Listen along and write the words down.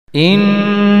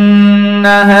إن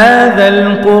هذا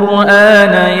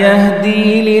القرآن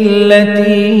يهدي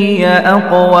للتي هي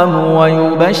أقوم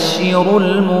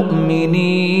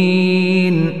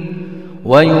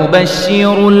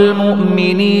ويبشر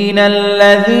المؤمنين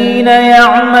الذين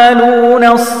يعملون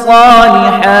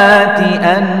الصالحات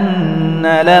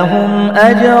أن لهم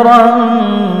أجرا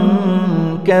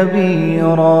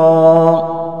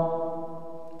كبيرا.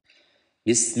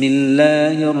 بسم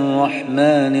الله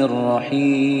الرحمن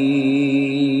الرحيم.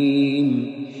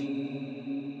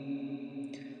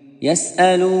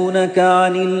 يسألونك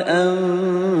عن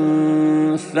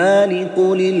الأنفال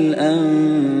قل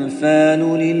الأنفال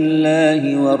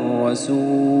لله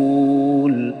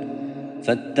والرسول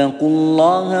فاتقوا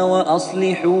الله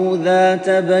وأصلحوا ذات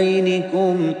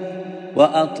بينكم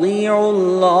وأطيعوا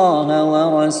الله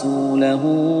ورسوله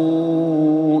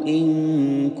إن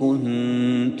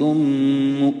كنتم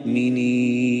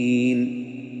مؤمنين.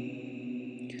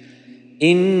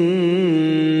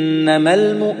 إنما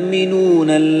المؤمنون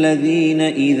الذين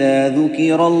إذا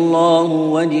ذكر الله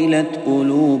وجلت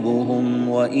قلوبهم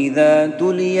وإذا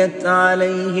تليت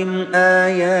عليهم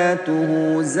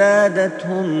آياته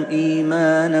زادتهم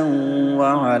إيمانا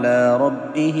وعلى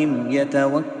ربهم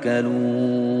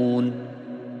يتوكلون.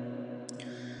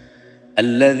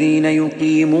 الذين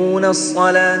يقيمون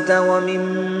الصلاة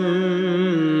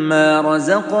ومما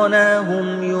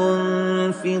رزقناهم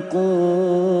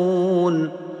ينفقون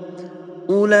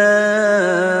أولئك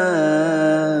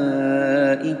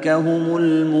هم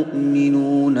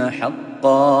المؤمنون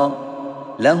حقا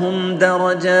لهم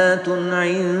درجات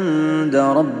عند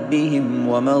ربهم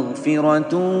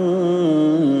ومغفرة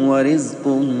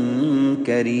ورزق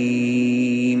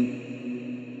كريم.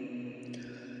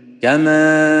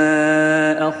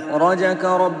 كما أخرجك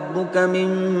ربك من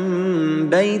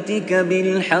بيتك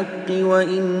بالحق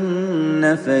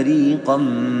وإن فريقا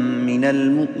من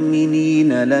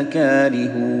المؤمنين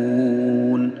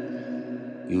لكارهون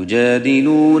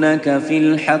يجادلونك في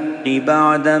الحق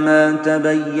بعدما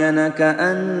تبين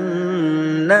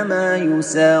كأنما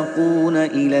يساقون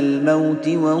إلى الموت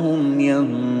وهم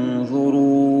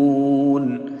ينظرون.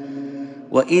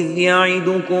 وإذ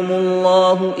يعدكم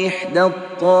الله إحدى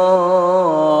الطائفتين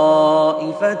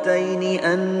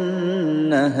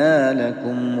أنها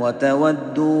لكم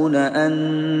وتودون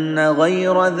أن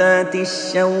غير ذات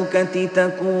الشوكة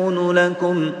تكون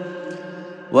لكم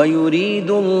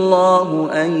ويريد الله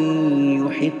أن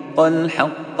يحق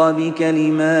الحق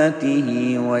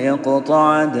بكلماته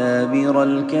ويقطع دابر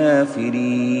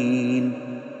الكافرين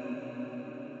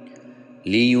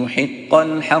ليحق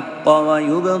الحق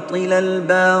ويبطل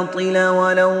الباطل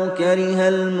ولو كره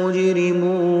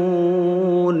المجرمون.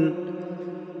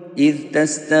 إذ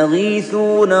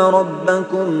تستغيثون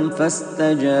ربكم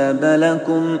فاستجاب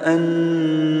لكم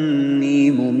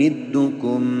أني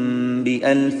ممدكم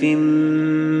ب1000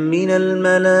 من الملائكة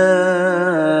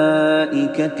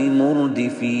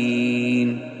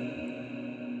مردفين.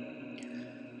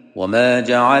 وما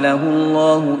جعله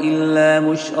الله إلا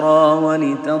بشرى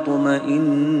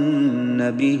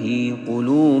ولتطمئن به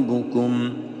قلوبكم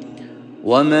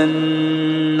وما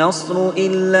النصر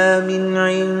إلا من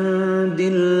عند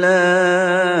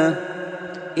الله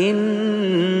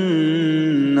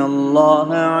إن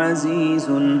الله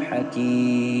عزيز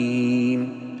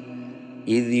حكيم.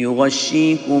 إذ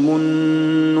يغشيكم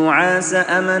النعاس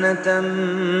أمنة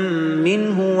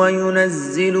منه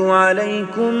وينزل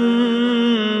عليكم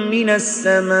من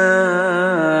السماء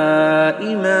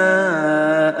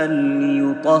ماء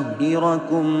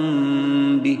ليطهركم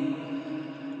به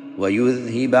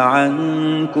ويذهب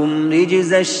عنكم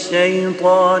رجز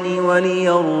الشيطان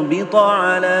وليربط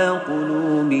على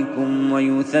قلوبكم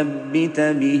ويثبت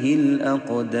به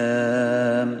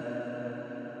الأقدام.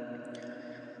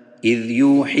 إذ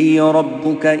يوحي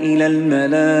ربك إلى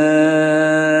الملائكة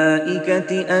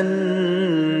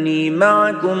أني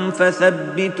معكم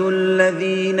فثبتوا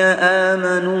الذين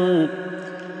آمنوا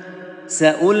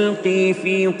سألقي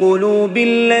في قلوب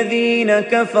الذين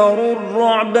كفروا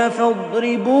الرعب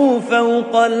فاضربوا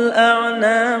فوق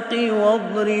الأعناق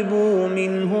واضربوا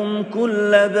منهم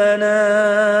كل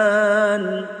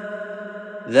بنان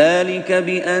ذلك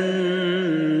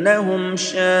بأنهم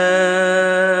شاقوا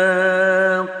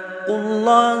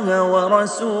الله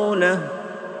ورسوله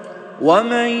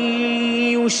ومن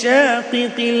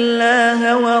يشاقق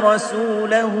الله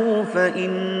ورسوله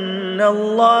فإن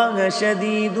الله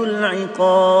شديد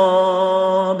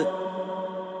العقاب.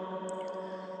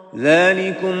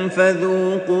 ذلكم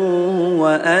فذوقوه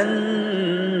وأن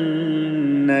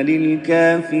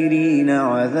للكافرين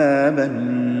عذاب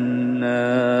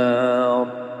النار.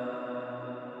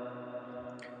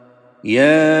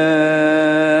 يا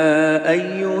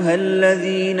أيها أيها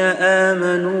الذين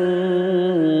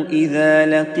آمنوا إذا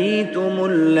لقيتم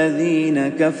الذين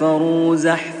كفروا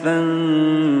زحفا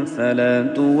فلا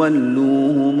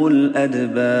تولوهم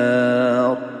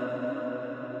الأدبار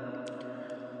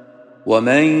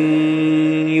ومن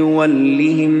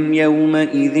يولهم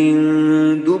يومئذ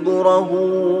دبره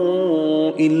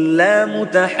إلا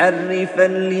متحرفا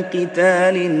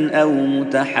لقتال أو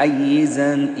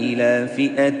متحيزا إلى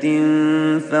فئة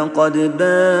فقد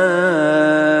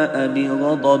باء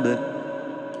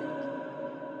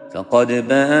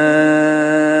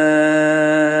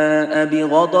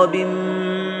بغضب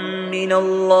من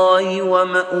الله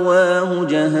ومأواه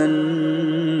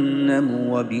جهنم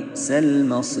وبئس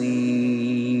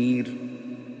المصير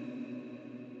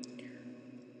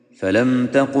فلم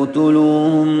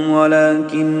تقتلوهم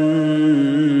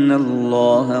ولكن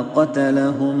الله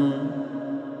قتلهم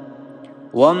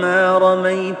وما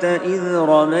رميت إذ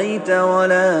رميت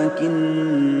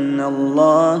ولكن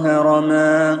الله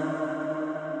رمى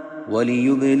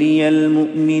وليبلي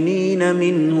المؤمنين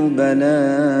منه بلاء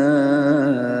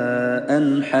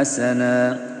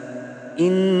حسنا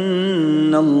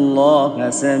إن الله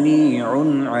سميع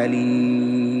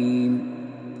عليم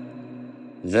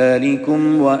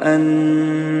ذلكم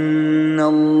وأن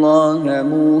الله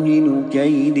موهن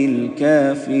كيد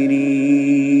الكافرين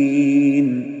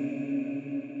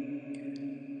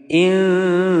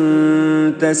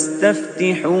إن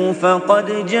تستفتحوا فقد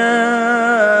جاءكم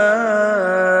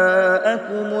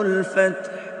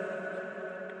الفتح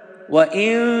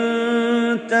وإن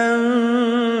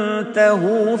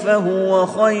تنتهوا فهو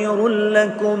خير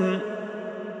لكم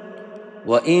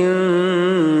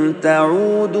وإن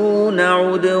تعودوا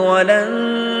نعد ولن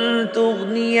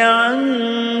تغني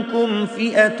عنكم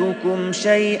فئتكم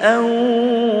شيئا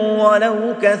ولو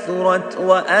كثرت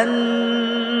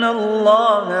وأن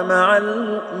الله مع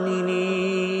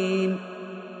المؤمنين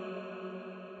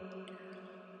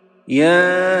يا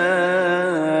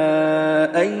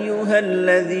أيها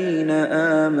الذين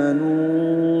آمنوا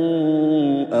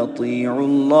أطيعوا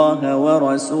الله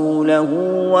ورسوله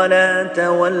ولا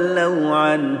تولوا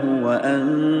عنه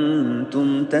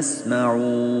وأنتم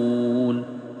تسمعون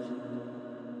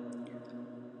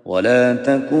ولا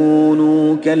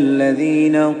تكونوا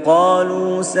كالذين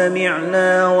قالوا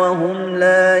سمعنا وهم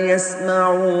لا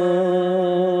يسمعون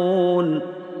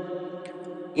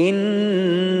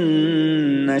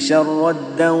إن شر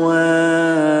الدواب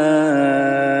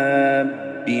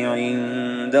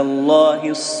عند الله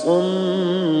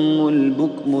الصم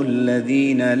البكم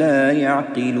الذين لا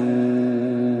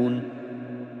يعقلون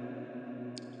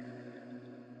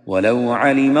ولو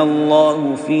علم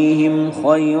الله فيهم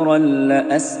خيرا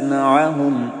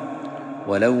لأسمعهم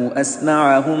ولو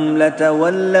أسمعهم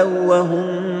لتولوا وهم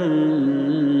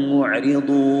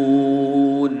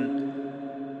معرضون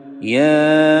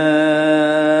يا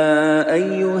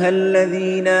أيها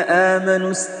الذين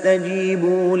آمنوا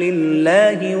استجيبوا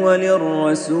لله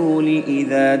وللرسول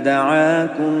إذا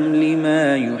دعاكم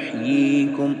لما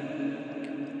يحييكم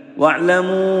واعلموا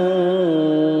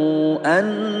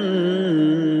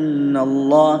أن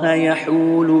الله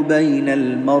يحول بين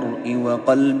المرء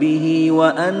وقلبه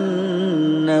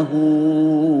وأنه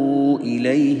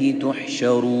إليه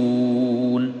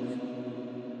تحشرون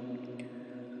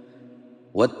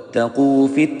واتقوا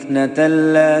فتنة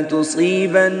لا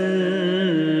تصيبن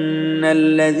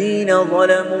الذين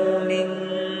ظلموا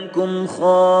منكم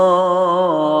خاصة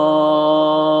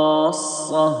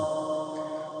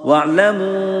واعلموا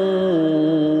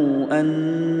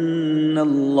أن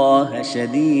الله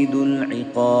شديد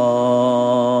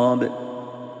العقاب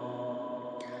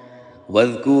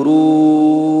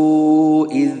واذكروا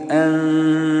إذ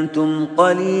أنتم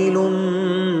قليل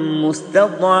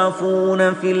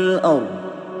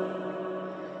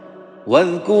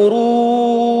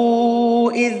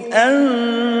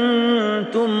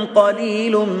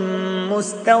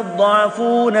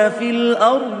مستضعفون في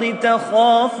الأرض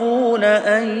تخافون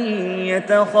أن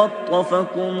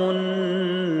يتخطفكم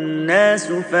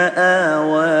الناس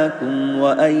فآواكم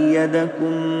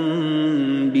وأيدكم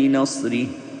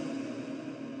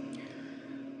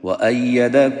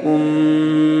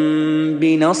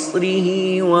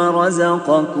بنصره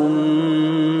ورزقكم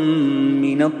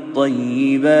من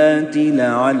الطيبات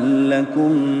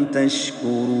لعلكم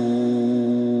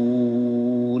تشكرون.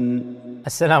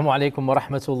 Assalamu alaikum wa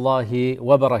rahmatullahi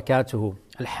wa barakatuhu.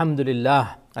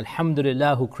 Alhamdulillah,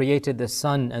 Alhamdulillah who created the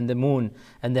sun and the moon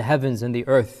and the heavens and the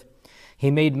earth.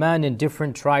 He made man in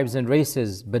different tribes and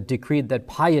races, but decreed that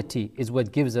piety is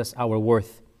what gives us our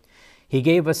worth. He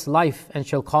gave us life and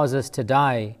shall cause us to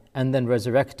die and then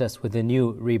resurrect us with a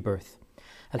new rebirth.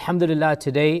 Alhamdulillah,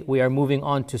 today we are moving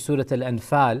on to Surah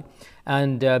Al-Anfal,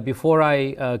 And before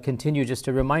I continue, just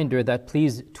a reminder that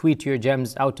please tweet your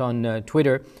gems out on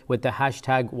Twitter with the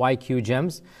hashtag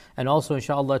YQGems. And also,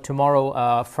 inshallah,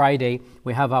 tomorrow, Friday,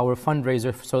 we have our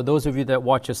fundraiser. So those of you that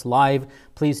watch us live,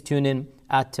 please tune in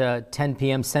at 10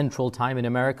 p.m. Central Time in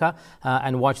America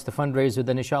and watch the fundraiser.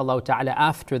 Then inshallah ta'ala,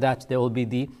 after that, there will be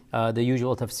the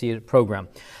usual tafsir program.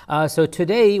 So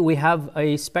today we have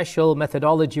a special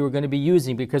methodology we're going to be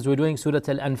using because we're doing Surah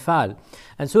Al-Anfal.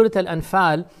 And Surah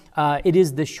Al-Anfal, it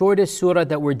is the shortest surah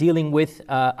that we're dealing with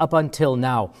up until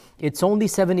now. It's only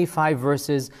 75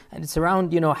 verses and it's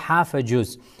around, half a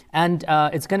juz. And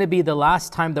it's going to be the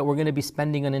last time that we're going to be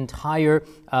spending an entire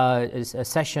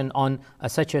session on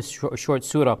such a short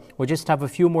surah. We'll just have a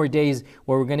few more days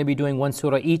where we're going to be doing one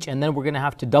surah each, and then we're going to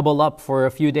have to double up for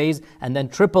a few days, and then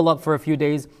triple up for a few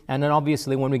days, and then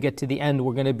obviously when we get to the end,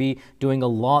 we're going to be doing a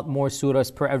lot more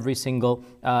surahs per every single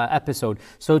episode.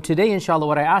 So today, inshallah,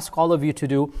 what I ask all of you to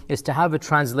do is to have a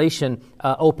translation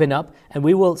open up, and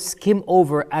we will skim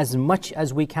over as much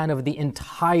as we can of the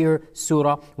entire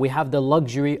surah. We have the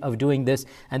luxury of doing this,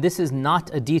 and this is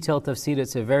not a detailed tafsir,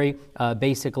 it's a very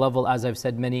basic level, as I've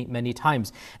said many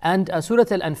times. And Surah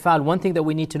Al-Anfal, one thing that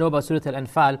we need to know about Surah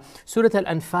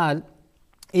Al-Anfal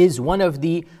is one of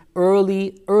the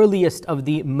earliest of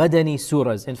the Madani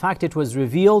surahs. In fact, it was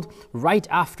revealed right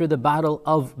after the Battle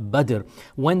of Badr,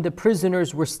 when the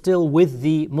prisoners were still with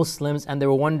the Muslims and they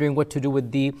were wondering what to do with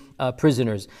the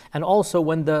prisoners. And also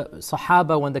when the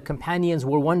Sahaba, when the companions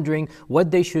were wondering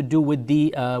what they should do with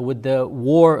the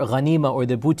war ghanima, or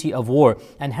the booty of war.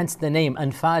 And hence the name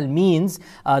Anfal means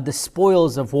the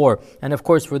spoils of war. And of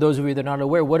course, for those of you that are not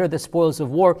aware, what are the spoils of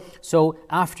war? So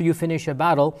after you finish a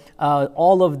battle,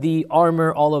 all of the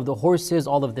armor, all of the horses,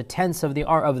 all of the tents of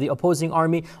the opposing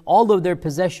army, all of their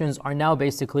possessions are now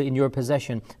basically in your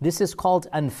possession. This is called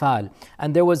Anfal.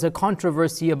 And there was a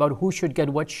controversy about who should get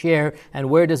what share and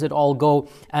where does it all go.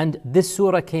 And this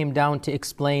surah came down to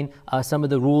explain some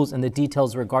of the rules and the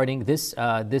details regarding this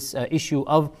issue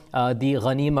of the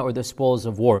ghanima, or the spoils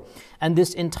of war. And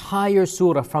this entire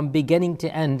surah from beginning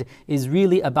to end is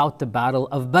really about the Battle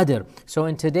of Badr. So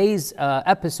in today's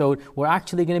episode, we're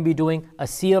actually going to be doing a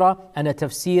seerah and a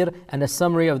tafsir and a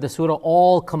summary of the surah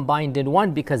all combined in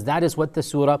one, because that is what the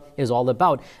surah is all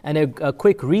about. And a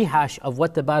quick rehash of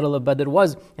what the Battle of Badr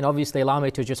was, and obviously allow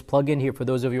me to just plug in here for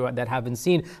those of you that haven't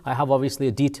seen, I have obviously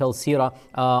a detailed seerah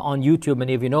on YouTube,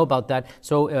 many of you know about that.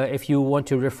 So if you want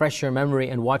to refresh your memory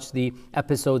and watch the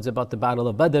episodes about the Battle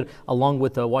of Badr, along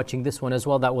with watching this one as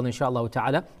well, that will inshallah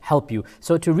ta'ala help you.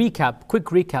 So to recap, quick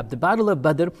recap, the Battle of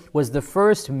Badr was the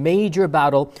first major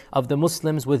battle of the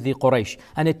Muslims with the Quraysh,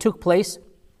 and it took place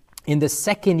in the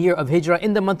second year of Hijrah,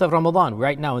 in the month of Ramadan,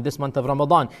 right now in this month of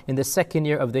Ramadan, in the second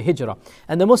year of the Hijrah.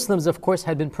 And the Muslims, of course,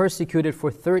 had been persecuted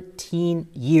for 13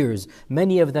 years.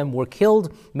 Many of them were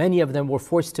killed, many of them were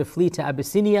forced to flee to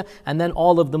Abyssinia, and then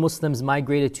all of the Muslims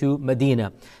migrated to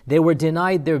Medina. They were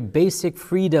denied their basic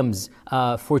freedoms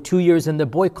for 2 years in the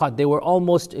boycott. They were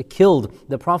almost killed.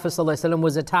 The Prophet ﷺ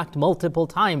was attacked multiple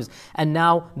times, and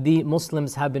now the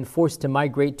Muslims have been forced to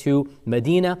migrate to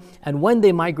Medina. And when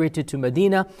they migrated to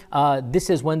Medina, this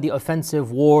is when the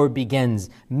offensive war begins.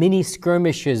 Mini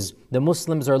skirmishes. The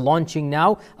Muslims are launching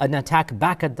now an attack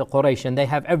back at the Quraysh, and they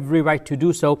have every right to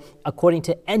do so according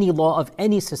to any law of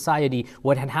any society.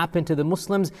 What had happened to the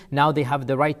Muslims, now they have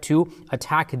the right to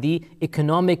attack the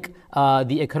economic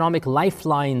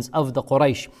lifelines of the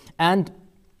Quraysh. And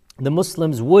the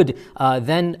Muslims would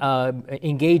then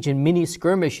engage in mini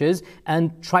skirmishes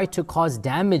and try to cause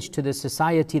damage to the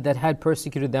society that had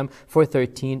persecuted them for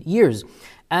 13 years.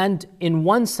 And in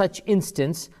one such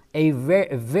instance, a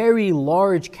very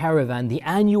large caravan, the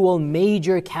annual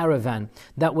major caravan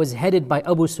that was headed by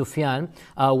Abu Sufyan,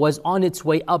 was on its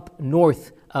way up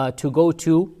north to go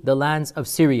to the lands of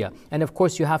Syria. And of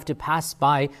course, you have to pass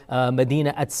by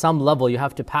Medina at some level. You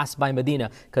have to pass by Medina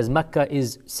because Mecca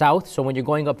is south. So when you're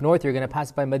going up north, you're going to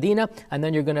pass by Medina, and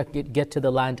then you're going to get to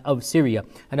the land of Syria.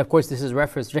 And of course, this is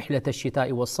referenced Rihlat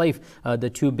al-Shita'i wal-Sayf, the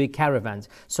two big caravans.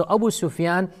 So Abu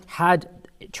Sufyan had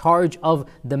charge of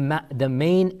the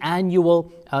main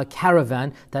annual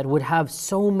caravan that would have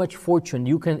so much fortune.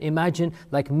 You can imagine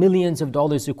like millions of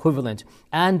dollars equivalent.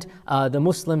 And the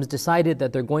Muslims decided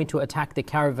that they're going to attack the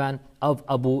caravan of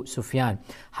Abu Sufyan.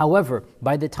 However,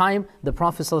 by the time the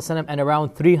Prophet ﷺ and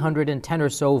around 310 or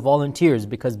so volunteers,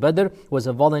 because Badr was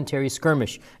a voluntary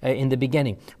skirmish in the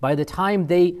beginning, by the time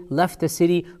they left the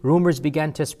city, rumors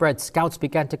began to spread, scouts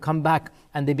began to come back,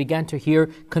 and they began to hear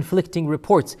conflicting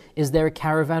reports. Is there a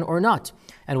caravan or not?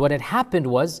 And what had happened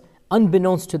was,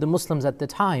 unbeknownst to the Muslims at the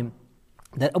time,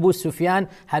 that Abu Sufyan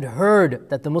had heard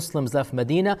that the Muslims left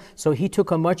Medina, so he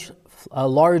took a much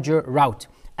larger route.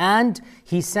 And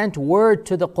he sent word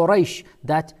to the Quraysh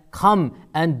that come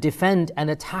and defend and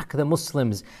attack the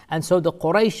Muslims. And so the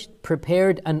Quraysh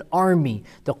prepared an army.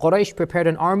 The Quraysh prepared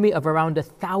an army of around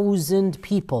 1,000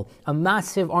 people, a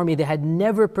massive army they had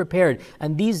never prepared.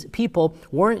 And these people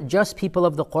weren't just people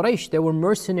of the Quraysh, they were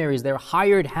mercenaries, they were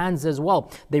hired hands as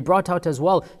well. They brought out as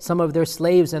well some of their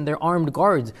slaves and their armed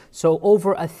guards. So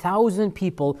over 1,000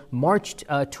 people marched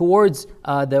towards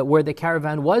where the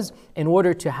caravan was in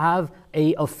order to have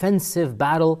an offensive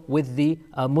battle with the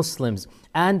Muslims.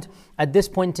 And at this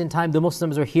point in time, the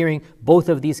Muslims are hearing both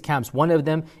of these camps. One of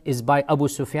them is by Abu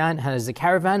Sufyan, has the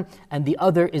caravan, and the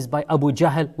other is by Abu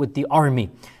Jahl with the army.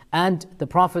 And the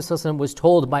Prophet ﷺ was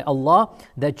told by Allah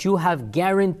that you have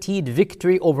guaranteed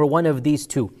victory over one of these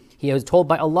two. He was told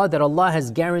by Allah that Allah has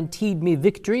guaranteed me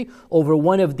victory over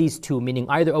one of these two, meaning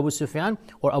either Abu Sufyan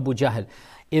or Abu Jahl.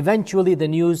 Eventually the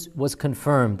news was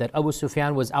confirmed that Abu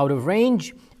Sufyan was out of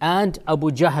range, and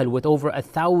Abu Jahl, with over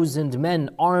 1,000 men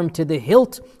armed to the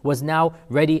hilt, was now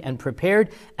ready and prepared.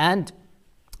 And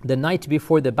the night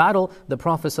before the battle, the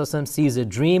Prophet ﷺ sees a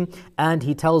dream, and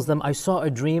he tells them, I saw a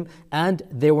dream and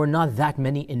there were not that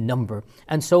many in number.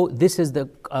 And so this is the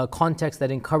context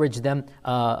that encouraged them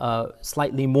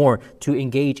slightly more to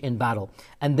engage in battle.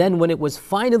 And then when it was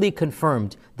finally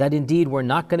confirmed that indeed we're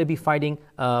not going to be fighting,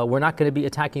 we're not going to be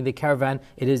attacking the caravan,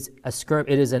 it is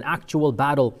an actual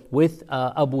battle with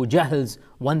Abu Jahl's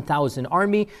 1,000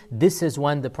 army, this is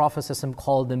when the Prophet ﷺ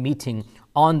called the meeting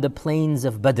on the plains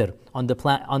of Badr.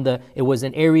 It was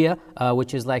an area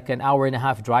which is like an hour and a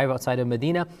half drive outside of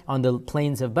Medina, on the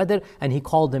plains of Badr, and he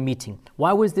called the meeting.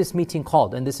 Why was this meeting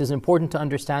called? And this is important to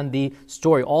understand the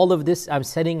story. All of this, I'm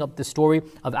setting up the story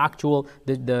of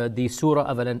the surah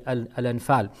of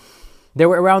Al-Anfal. There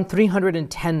were around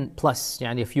 310 plus,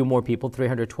 a few more people,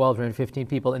 312, 315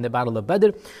 people in the Battle of Badr.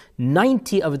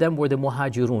 90 of them were the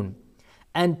Muhajirun,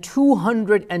 and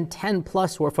 210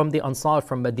 plus were from the Ansar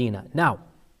from Medina. Now,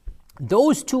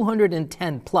 those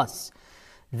 210 plus,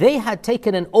 they had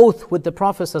taken an oath with the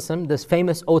Prophet ﷺ, this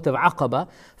famous oath of Aqaba,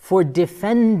 for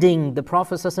defending the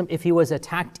Prophet ﷺ if he was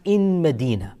attacked in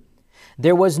Medina.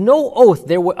 There was no oath,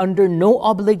 they were under no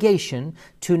obligation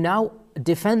to now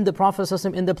defend the Prophet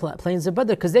ﷺ in the plains of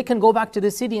Badr, because they can go back to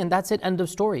the city and that's it, end of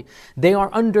story. They are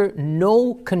under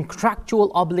no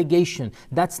contractual obligation.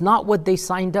 That's not what they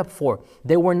signed up for.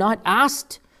 They were not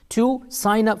asked to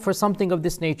sign up for something of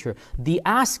this nature. The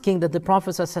asking that the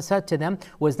Prophet said to them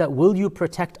was that, will you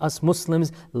protect us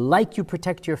Muslims like you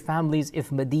protect your families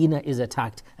if Medina is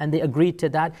attacked? And they agreed to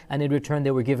that, and in return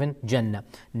they were given Jannah.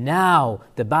 Now,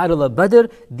 the Battle of Badr,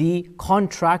 the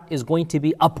contract is going to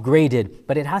be upgraded,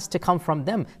 but it has to come from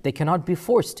them. They cannot be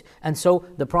forced. And so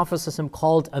the Prophet ﷺ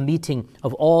called a meeting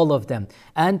of all of them,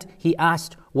 and he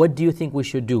asked, what do you think we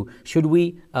should do? Should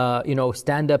we,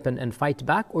 stand up and fight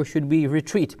back, or should we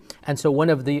retreat? And so one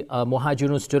of the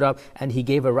Muhajirun stood up and he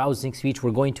gave a rousing speech.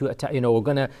 We're going to attack, we're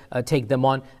going to take them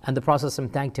on. And the Prophet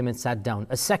ﷺ thanked him and sat down.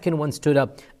 A second one stood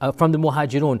up from the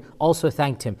Muhajirun, also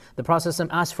thanked him. The Prophet ﷺ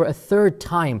asked for a third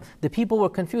time. The people were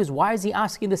confused. Why is he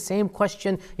asking the same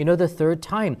question, the third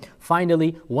time?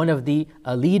 Finally, one of the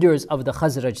leaders of the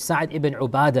Khazraj, Sa'd ibn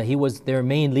Ubadah, he was their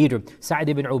main leader. Sa'd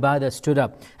ibn Ubadah stood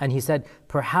up and he said,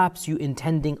 perhaps you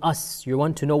intending us, you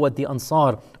want to know what the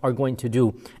Ansar are going to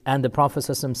do. And the Prophet's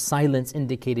silence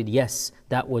indicated, yes,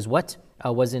 that was what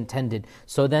was intended.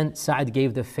 So then Sa'd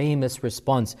gave the famous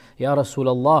response, Ya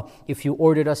Rasulullah, if you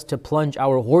ordered us to plunge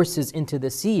our horses into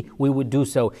the sea, we would do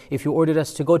so. If you ordered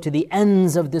us to go to the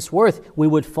ends of this earth, we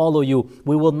would follow you.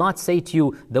 We will not say to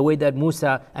you the way that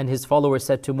Musa and his followers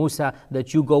said to Musa,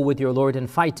 that you go with your Lord and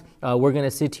fight. We're going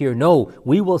to sit here. No,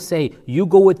 we will say, you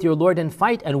go with your Lord and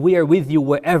fight, and we are with you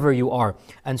wherever you are.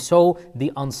 And so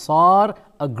the Ansar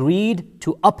agreed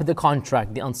to up the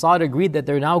contract. The Ansar agreed that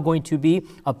they're now going to be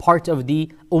a part of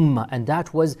the Ummah, and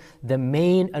that was the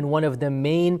main and one of the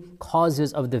main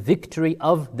causes of the victory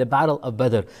of the Battle of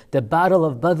Badr. The Battle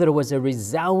of Badr was a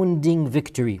resounding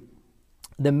victory.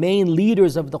 The main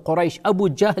leaders of the Quraysh, Abu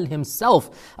Jahl himself,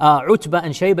 Utbah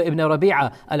and Shayba ibn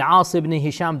Rabi'ah, Al-As ibn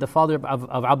Hisham, the father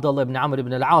of Abdullah ibn Amr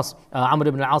ibn Al-As, Amr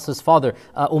ibn Al-As's father,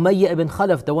 Umayyah ibn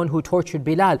Khalaf, the one who tortured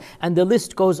Bilal, and the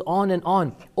list goes on and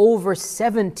on. Over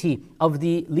 70 of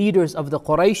the leaders of the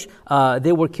Quraysh,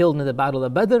 they were killed in the Battle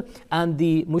of Badr, and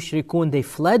the Mushrikun, they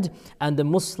fled, and the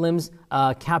Muslims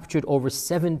captured over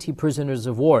 70 prisoners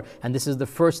of war. And this is the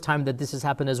first time that this has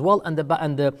happened as well, and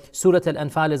the Surah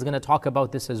Al-Anfal is going to talk about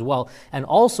about this as well. And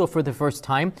also for the first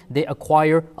time, they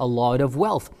acquire a lot of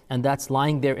wealth, and that's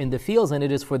lying there in the fields, and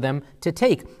it is for them to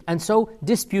take. And so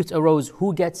disputes arose,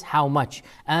 who gets how much?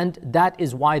 And that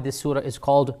is why this surah is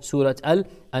called Surah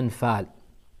Al-Anfal.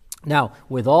 Now,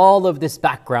 with all of this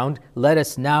background, let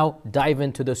us now dive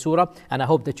into the surah, and I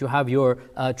hope that you have your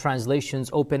translations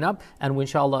open up, and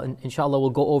inshallah we'll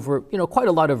go over quite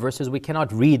a lot of verses. We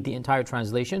cannot read the entire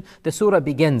translation. The surah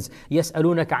begins,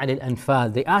 يَسْأَلُونَكَ عَنِ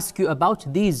الْأَنْفَالِ. They ask you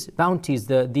about these bounties,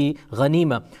 the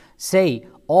ghanima. Say,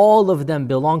 all of them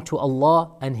belong to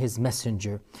Allah and His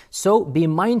Messenger. So be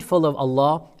mindful of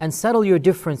Allah and settle your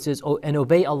differences and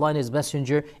obey Allah and His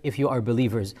Messenger if you are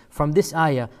believers. From this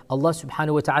ayah, Allah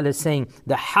subhanahu wa ta'ala is saying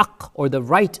the haqq, or the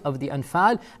right of the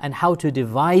anfal, and how to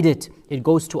divide it. It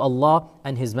goes to Allah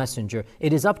and His Messenger.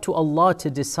 It is up to Allah to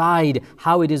decide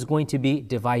how it is going to be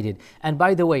divided. And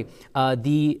by the way,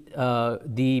 the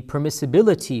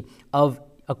permissibility of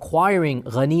acquiring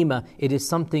ghanima, it is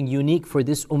something unique for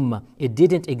this ummah. It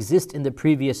didn't exist in the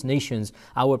previous nations.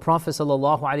 Our Prophet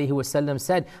ﷺ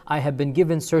said, I have been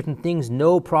given certain things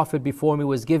no prophet before me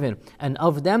was given. And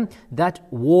of them, that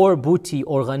war booty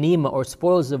or ghanima or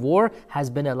spoils of war has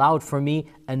been allowed for me,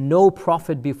 and no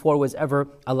prophet before was ever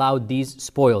allowed these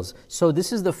spoils. So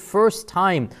this is the first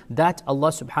time that Allah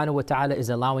subhanahu wa ta'ala is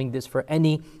allowing this for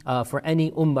any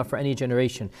ummah, for any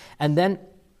generation. And then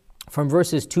from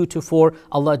verses 2 to 4,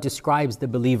 Allah describes the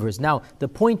believers. Now, the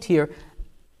point here,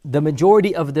 the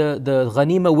majority of the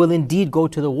ghanima will indeed go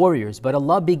to the warriors. But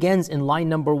Allah begins in line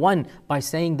number 1 by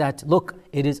saying that, look,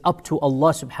 it is up to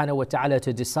Allah subhanahu wa ta'ala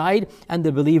to decide, and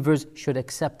the believers should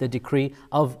accept the decree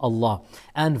of Allah.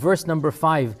 And verse number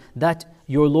 5, that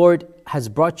your Lord has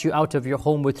brought you out of your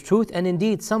home with truth. And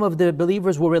indeed, some of the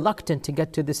believers were reluctant to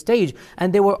get to this stage,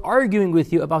 and they were arguing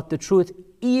with you about the truth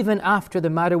even after the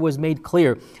matter was made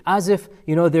clear, as if,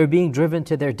 they're being driven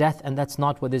to their death, and that's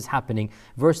not what is happening.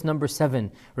 Verse number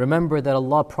 7, remember that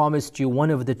Allah promised you one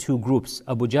of the two groups,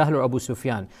 Abu Jahl or Abu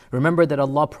Sufyan. Remember that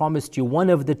Allah promised you one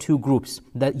of the two groups,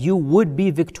 that you would be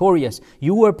victorious.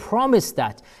 You were promised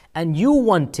that, and you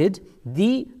wanted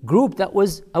the group that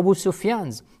was Abu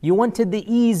Sufyan's. You wanted the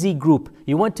easy group.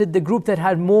 You wanted the group that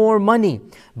had more money.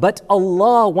 But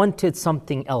Allah wanted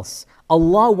something else.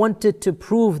 Allah wanted to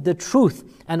prove the truth,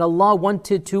 and Allah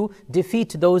wanted to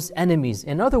defeat those enemies.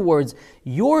 In other words,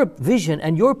 your vision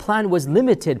and your plan was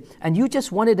limited, and you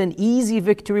just wanted an easy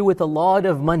victory with a lot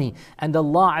of money. And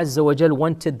Allah Azza wa Jal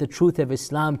wanted the truth of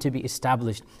Islam to be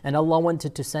established, and Allah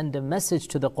wanted to send a message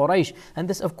to the Quraysh. And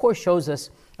this of course shows us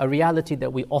a reality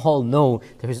that we all know.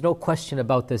 There is no question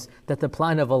about this, that the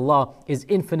plan of Allah is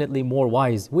infinitely more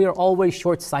wise. We are always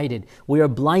short-sighted. We are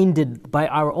blinded by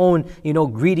our own,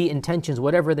 greedy intentions,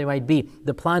 whatever they might be.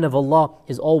 The plan of Allah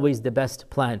is always the best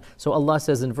plan. So Allah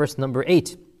says in verse number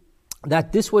 8,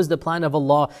 that this was the plan of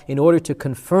Allah in order to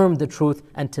confirm the truth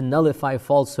and to nullify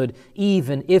falsehood,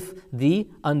 even if the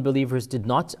unbelievers did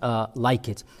not like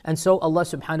it. And so Allah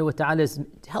subhanahu wa ta'ala is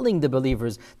telling the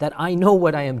believers that I know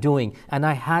what I am doing, and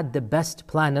I had the best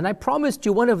plan, and I promised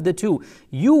you one of the two.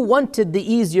 You wanted the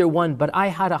easier one, but I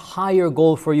had a higher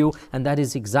goal for you, and that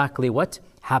is exactly what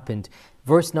happened.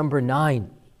 Verse number 9,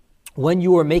 when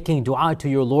you were making dua to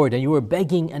your Lord and you were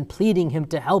begging and pleading Him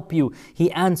to help you,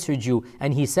 He answered you,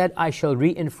 and He said, I shall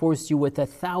reinforce you with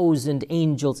 1,000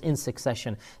 angels in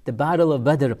succession. The battle of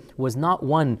Badr was not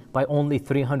won by only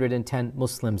 310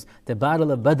 Muslims. The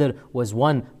battle of Badr was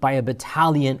won by a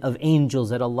battalion of angels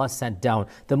that Allah sent down.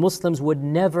 The Muslims would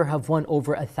never have won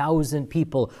over 1,000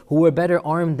 people who were better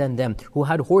armed than them, who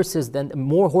had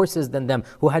more horses than them,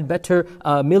 who had better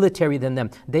military than them.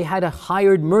 They had a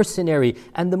hired mercenary,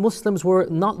 and the Muslims were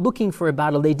not looking for a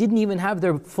battle. They didn't even have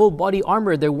their full body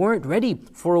armor. They weren't ready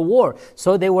for a war.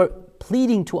 So they were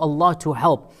pleading to Allah to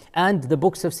help. And the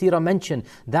books of Seerah mention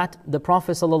that the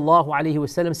Prophet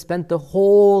ﷺ spent the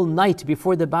whole night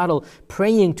before the battle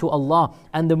praying to Allah.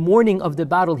 And the morning of the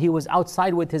battle, he was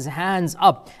outside with his hands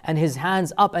up, and his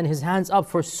hands up, and his hands up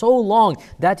for so long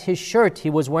that his shirt, he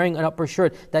was wearing an upper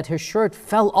shirt, that his shirt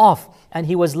fell off, and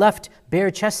he was left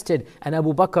bare-chested. And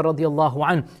Abu Bakr radiallahu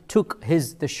anh took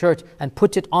the shirt and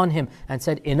put it on him and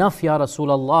said, enough ya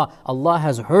Rasulullah, Allah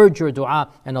has heard your dua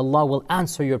and Allah will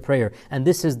answer your prayer. And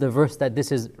this is the verse that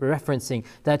this is referencing,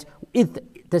 that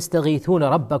تستغيثون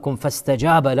ربكم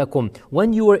فاستجاب لكم.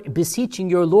 When you were beseeching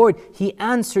your Lord, He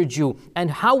answered you. And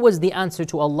how was the answer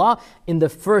to Allah? In the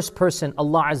first person,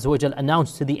 Allah Azza wa Jal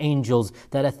announced to the angels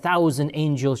that 1,000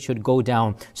 angels should go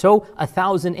down. So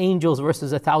 1,000 angels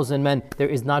versus 1,000 men, there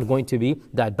is not going to be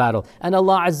that battle. And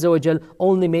Allah Azza wa Jal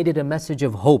only made it a message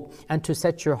of hope and to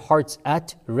set your hearts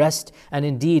at rest. And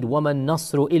indeed, وَمَا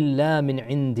النَّصْرُ إِلَّا مِنْ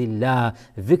عِنْدِ اللَّهِ.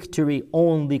 Victory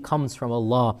only comes from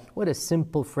Allah. What a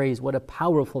simple phrase, what a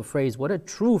powerful phrase, what a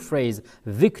true phrase.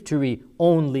 Victory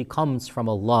only comes from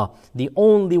Allah. The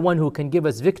only one who can give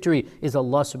us victory is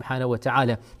Allah subhanahu wa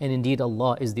ta'ala. And indeed,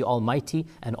 Allah is the Almighty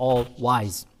and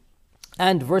All-Wise.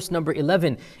 And verse number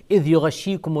 11, إِذْ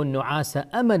يُغَشِّيكُمُ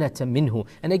النُّعَاسَ أَمَنَةً مِّنْهُ.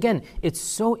 And again, it's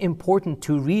so important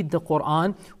to read the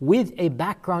Quran with a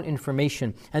background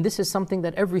information. And this is something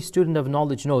that every student of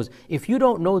knowledge knows. If you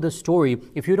don't know the story,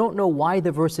 if you don't know why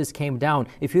the verses came down,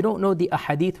 if you don't know the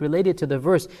ahadith related to the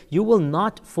verse, you will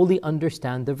not fully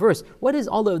understand the verse. What is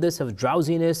all of this of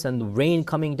drowsiness and rain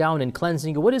coming down and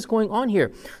cleansing you? What is going on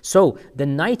here? So, the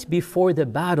night before the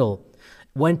battle,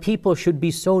 when people should be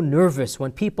so nervous,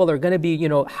 when people are going to be,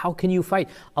 how can you fight?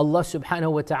 Allah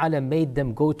subhanahu wa ta'ala made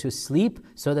them go to sleep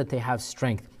so that they have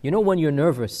strength. When you're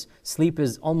nervous, sleep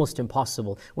is almost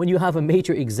impossible. When you have a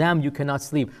major exam, you cannot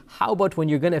sleep. How about when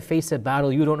you're going to face a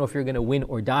battle, you don't know if you're going to win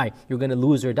or die, you're going to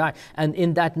lose or die. And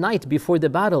in that night before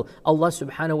the battle, Allah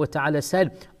subhanahu wa ta'ala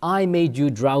said, I made you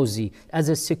drowsy as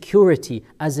a security,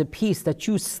 as a peace, that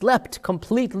you slept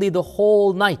completely the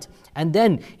whole night. And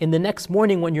then in the next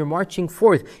morning when you're marching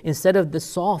forth, instead of the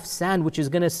soft sand which is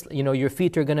going to, your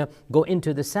feet are going to go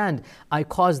into the sand, I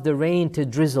caused the rain to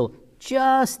drizzle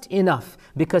just enough,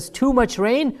 because too much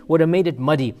rain would have made it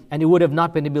muddy and it would have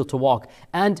not been able to walk.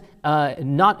 And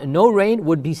no rain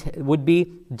would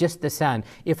be just the sand.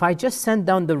 If I just sent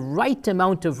down the right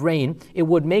amount of rain, it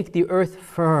would make the earth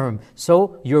firm,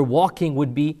 so your walking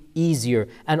would be easier.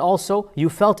 And also you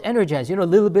felt energized. A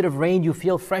little bit of rain, you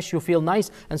feel fresh, you feel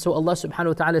nice. And so Allah subhanahu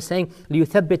wa ta'ala is saying,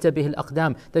 لِيُثَبِّتَ بِهِ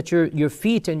الْأَقْدَامِ, that your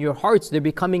feet and your hearts, they're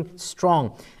becoming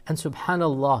strong. And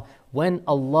subhanallah, when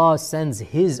Allah sends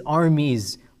His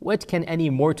armies, what can any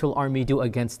mortal army do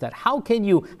against that? How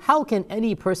can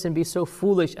any person be so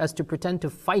foolish as to pretend to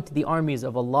fight the armies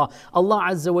of Allah? Allah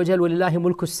Azza wa Jal, وَلِلَّهِ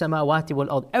مُلْكُ السَّمَاوَاتِ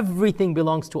وَالْأَرْضِ. Everything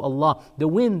belongs to Allah. The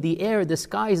wind, the air, the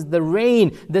skies, the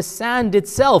rain, the sand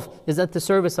itself is at the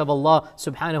service of Allah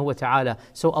subhanahu wa ta'ala.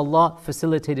 So Allah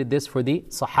facilitated this for the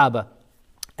Sahaba.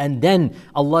 And then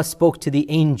Allah spoke to the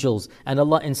angels, and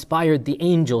Allah inspired the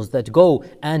angels that go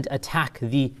and attack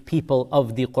the people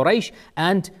of the Quraysh.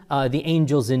 And the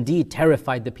angels indeed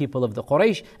terrified the people of the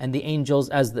Quraysh. And the angels,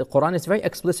 as the Quran is very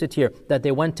explicit here, that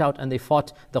they went out and they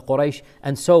fought the Quraysh.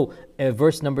 And so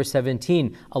verse number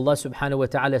 17, Allah subhanahu wa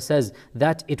ta'ala says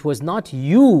that it was not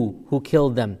you who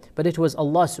killed them, but it was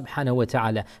Allah subhanahu wa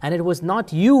ta'ala. And it was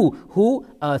not you who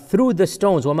threw the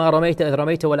stones. وَمَا رَمَيْتَ إِذْ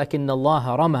رَمَيْتَ وَلَكِنَّ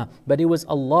اللَّهَ رَمَى. But it was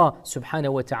Allah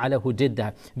subhanahu wa ta'ala who did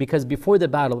that. Because before the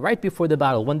battle, right before the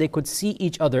battle, when they could see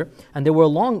each other and they were a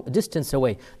long distance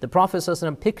away, the Prophet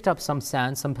ﷺ picked up some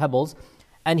sand, some pebbles,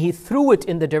 and he threw it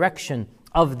in the direction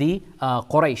of the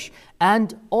Quraysh.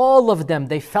 And all of them,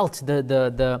 they felt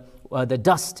the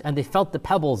dust, and they felt the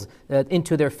pebbles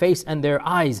into their face and their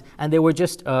eyes, and they were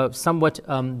just somewhat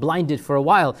blinded for a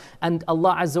while. And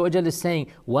Allah Azza wa Jalla is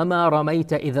saying, وَمَا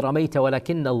رَمَيْتَ إِذْ رَمَيْتَ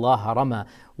وَلَكِنَّ اللَّهَ رَمَى.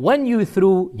 When you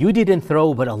threw, you didn't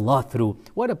throw, but Allah threw.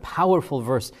 What a powerful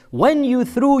verse. When you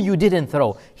threw, you didn't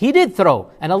throw. He did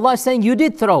throw. And Allah is saying, you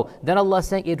did throw. Then Allah is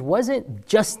saying, it wasn't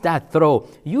just that throw.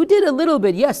 You did a little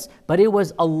bit, yes, but it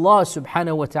was Allah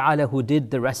subhanahu wa ta'ala who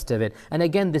did the rest of it. And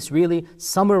again, this really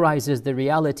summarizes the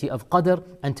reality of qadr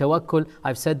and tawakkul.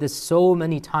 I've said this so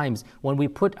many times. When we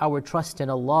put our trust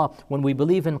in Allah, when we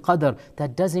believe in qadr,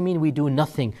 that doesn't mean we do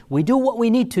nothing. We do what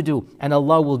we need to do, and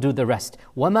Allah will do the rest.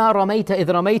 وَمَا رَمَيْتَ إِذْ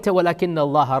رَمَيْتَ وَلَكِنَّ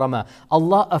اللَّهَ رَمَى.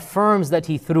 Allah affirms that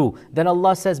He threw. Then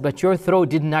Allah says, but your throw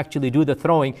didn't actually do the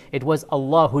throwing. It was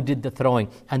Allah who did the throwing.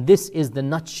 And this is the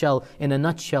nutshell, in a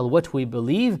nutshell, what we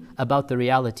believe about the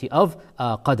reality of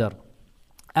qadr.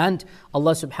 And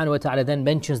Allah subhanahu wa ta'ala then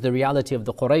mentions the reality of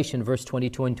the Quraysh in verse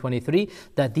 22 and 23,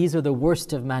 that these are the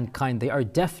worst of mankind. They are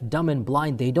deaf, dumb and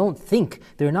blind. They don't think.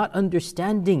 They're not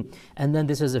understanding. And then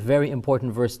this is a very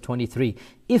important verse 23.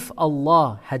 If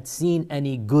Allah had seen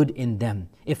any good in them,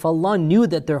 if Allah knew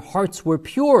that their hearts were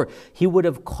pure, He would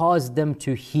have caused them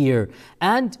to hear.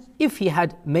 And if He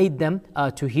had made them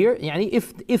to hear,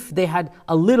 if they had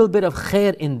a little bit of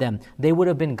khair in them, they would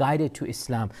have been guided to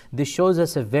Islam. This shows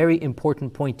us a very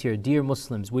important point here. Dear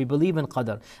Muslims, we believe in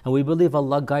qadr, and we believe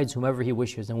Allah guides whomever He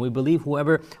wishes, and we believe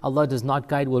whoever Allah does not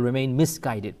guide will remain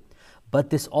misguided. But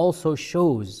this also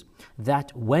shows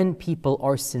that when people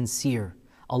are sincere,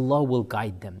 Allah will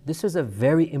guide them. This is a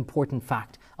very important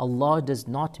fact. Allah does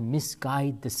not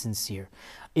misguide the sincere.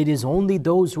 It is only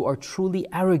those who are truly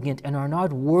arrogant and are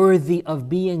not worthy of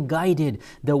being guided.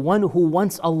 The one who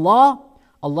wants Allah,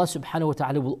 Allah subhanahu wa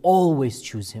ta'ala will always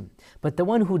choose him. But the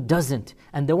one who doesn't,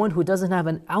 and the one who doesn't have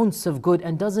an ounce of good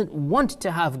and doesn't want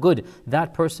to have good,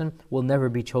 that person will never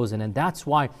be chosen. And that's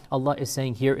why Allah is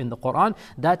saying here in the Quran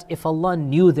that if Allah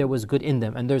knew there was good in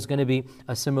them, and there's going to be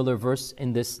a similar verse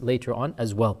in this later on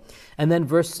as well. And then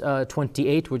verse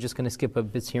 28, we're just going to skip a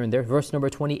bit here and there. Verse number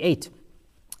 28.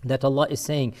 That Allah is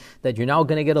saying that you're now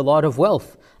going to get a lot of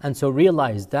wealth, and so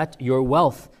realize that your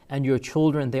wealth and your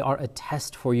children, they are a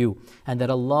test for you, and that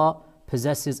Allah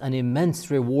possesses an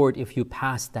immense reward if you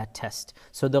pass that test.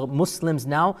 So the Muslims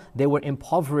now, they were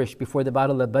impoverished before the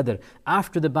Battle of Badr.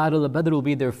 After the Battle of Badr will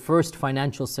be their first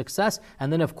financial success, and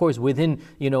then of course within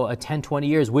 10, 20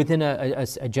 years, within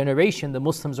a generation, the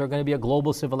Muslims are going to be a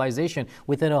global civilization.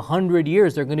 Within 100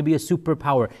 years, they're going to be a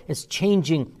superpower. It's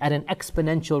changing at an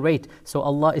exponential rate. So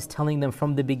Allah is telling them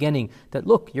from the beginning that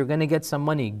look, you're going to get some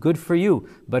money, good for you,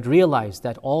 but realize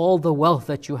that all the wealth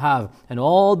that you have and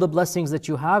all the blessings that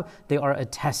you have, they are a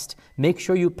test. Make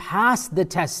sure you pass the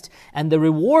test, and the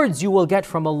rewards you will get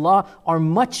from Allah are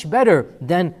much better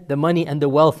than the money and the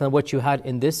wealth and what you had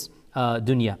in this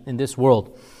dunya, in this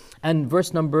world. And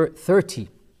verse number 30,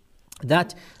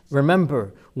 that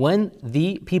remember when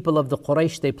the people of the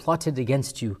Quraysh, they plotted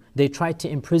against you, they tried to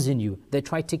imprison you, they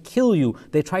tried to kill you,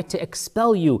 they tried to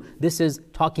expel you. This is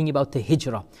talking about the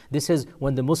hijrah. This is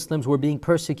when the Muslims were being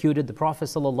persecuted. The Prophet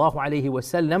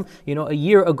ﷺ, a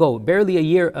year ago, barely a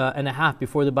year and a half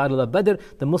before the Battle of Badr,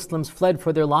 the Muslims fled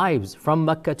for their lives from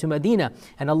Mecca to Medina.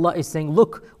 And Allah is saying,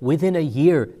 look, within a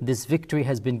year, this victory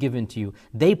has been given to you.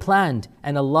 They planned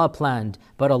and Allah planned,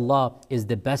 but Allah is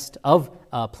the best of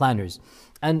planners.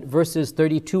 And verses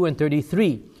 32 and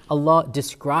 33, Allah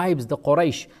describes the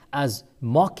Quraysh as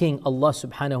mocking Allah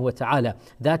subhanahu wa ta'ala,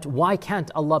 that why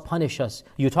can't Allah punish us?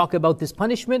 You talk about this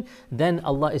punishment, then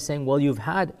Allah is saying, well, you've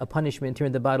had a punishment here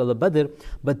in the Battle of Badr,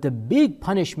 but the big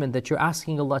punishment that you're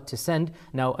asking Allah to send,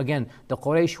 now again, the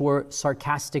Quraysh were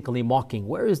sarcastically mocking,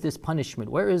 where is this punishment?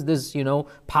 Where is this,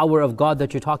 power of God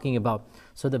that you're talking about?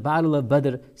 So the Battle of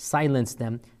Badr silenced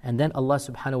them, and then Allah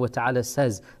subhanahu wa ta'ala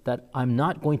says that I'm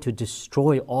not going to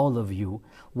destroy all of you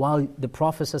while the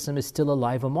Prophet is still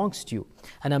alive amongst you.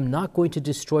 And I'm not going to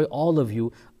destroy all of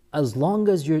you as long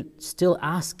as you're still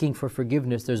asking for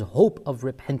forgiveness. There's hope of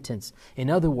repentance. In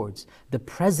other words, the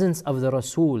presence of the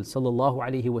Rasul sallallahu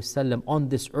alaihi wasallam on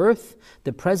this earth,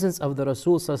 the presence of the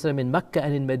Rasul sallallahu alaihi wasallam in Mecca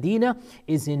and in Medina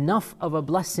is enough of a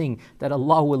blessing that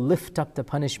Allah will lift up the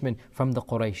punishment from the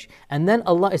Quraysh. And then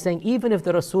Allah is saying, even if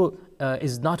the Rasul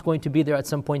is not going to be there at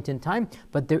some point in time,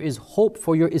 but there is hope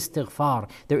for your istighfar.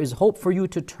 There is hope for you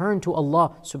to turn to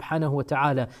Allah subhanahu wa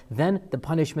ta'ala. Then the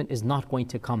punishment is not going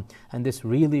to come. And this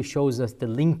really shows us the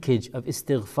linkage of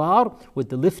istighfar with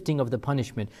the lifting of the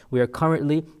punishment. We are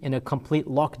currently in a complete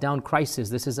lockdown crisis.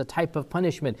 This is a type of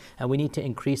punishment, and we need to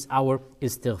increase our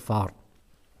istighfar.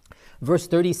 Verse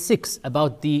 36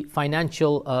 about the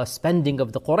financial spending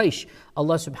of the Quraysh.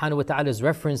 Allah subhanahu wa ta'ala is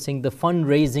referencing the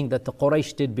fundraising that the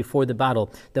Quraysh did before the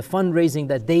battle. The fundraising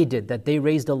that they did, that they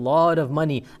raised a lot of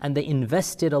money and they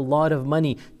invested a lot of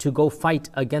money to go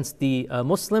fight against the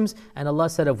Muslims. And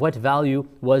Allah said, of what value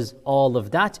was all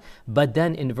of that? But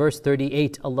then in verse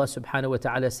 38, Allah subhanahu wa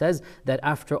ta'ala says that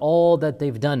after all that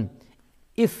they've done,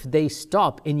 if they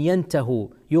stop, in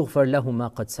yantahu yughfar lahum ma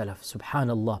qad salaf.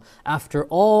 Subhanallah. After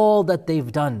all that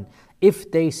they've done, if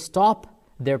they stop,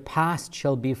 their past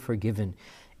shall be forgiven.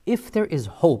 If there is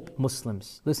hope,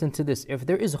 Muslims, listen to this. If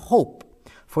there is hope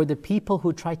for the people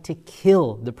who tried to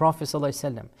kill the Prophet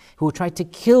ﷺ, who tried to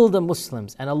kill the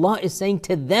Muslims, and Allah is saying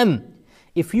to them,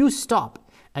 if you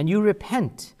stop and you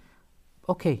repent,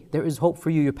 okay, there is hope for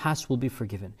you, your past will be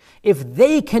forgiven. If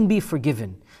they can be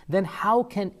forgiven, then how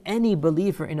can any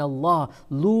believer in Allah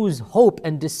lose hope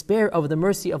and despair of the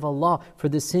mercy of Allah for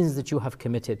the sins that you have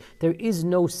committed? There is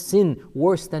no sin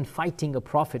worse than fighting a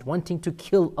prophet, wanting to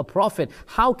kill a prophet.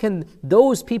 How can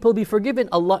those people be forgiven?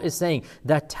 Allah is saying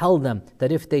that tell them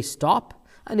that if they stop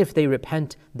and if they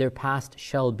repent, their past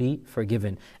shall be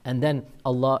forgiven. And then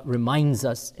Allah reminds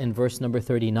us in verse number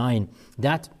 39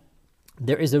 that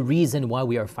there is a reason why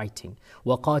we are fighting.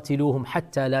 وَقَاتِلُوهُمْ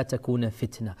حَتَّى لَا تَكُونَ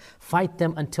فِتْنَةً. Fight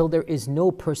them until there is no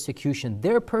persecution.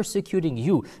 They're persecuting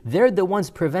you. They're the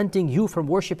ones preventing you from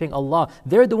worshipping Allah.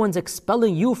 They're the ones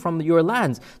expelling you from your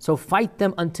lands. So fight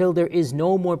them until there is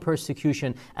no more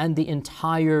persecution and the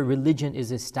entire religion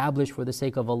is established for the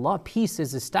sake of Allah. Peace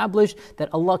is established, that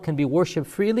Allah can be worshipped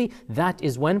freely. That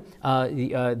is when,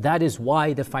 that is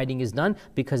why the fighting is done,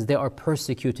 because they are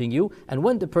persecuting you. And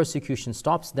when the persecution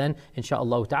stops, then inshallah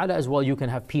ta'ala as well, you can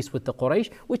have peace with the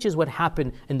Quraysh, which is what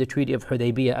happened in the Treaty of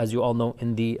Hudaybiyah, as you all know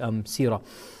in the seerah.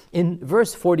 In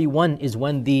verse 41 is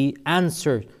when the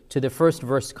answer to the first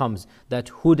verse comes, that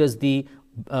who does the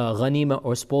ghanima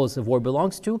or spoils of war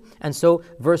belongs to. And so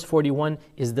verse 41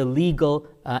 is the legal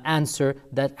answer,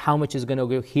 that how much is going to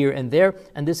go here and there.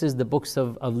 And this is the books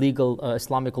of legal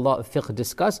Islamic law of fiqh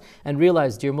discuss. And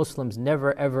realize, dear Muslims,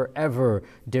 never ever ever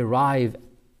derive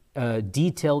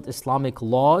detailed Islamic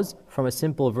laws from a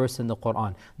simple verse in the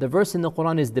Quran. The verse in the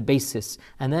Quran is the basis,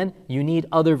 and then you need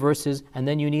other verses, and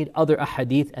then you need other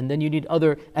ahadith, and then you need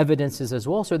other evidences as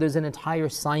well. So there's an entire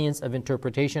science of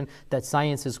interpretation. That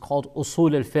science is called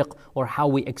usul al-fiqh, or how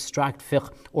we extract fiqh,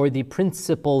 or the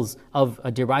principles of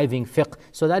deriving fiqh.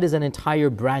 So that is an entire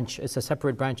branch. It's a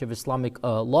separate branch of Islamic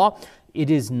law. It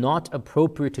is not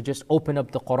appropriate to just open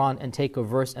up the Quran and take a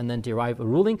verse and then derive a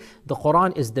ruling. The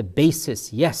Quran is the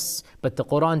basis, yes, but the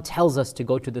Quran tells us to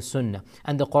go to the Sunnah.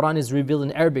 And the Quran is revealed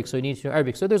in Arabic, so you need to know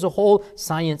Arabic. So there's a whole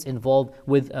science involved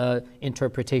with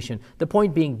interpretation. The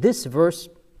point being, this verse,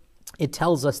 it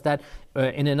tells us that,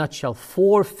 in a nutshell,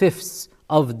 4/5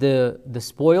 of the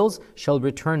spoils shall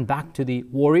return back to the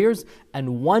warriors, and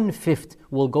 1/5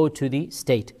 will go to the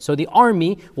state. So the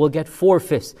army will get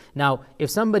 4/5. Now, if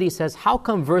somebody says, how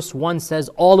come verse 1 says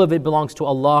all of it belongs to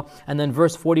Allah, and then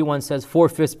verse 41 says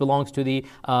 4/5 belongs to the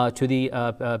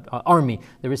army?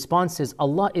 The response is,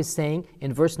 Allah is saying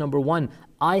in verse number 1,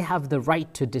 I have the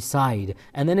right to decide.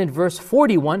 And then in verse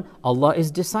 41, Allah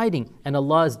is deciding. And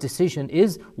Allah's decision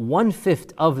is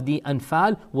 1/5 of the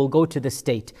anfal will go to the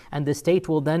state. And the state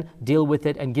will then deal with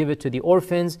it and give it to the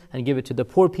orphans, and give it to the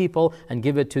poor people, and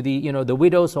give it to the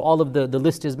widows. So all of the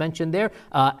list is mentioned there.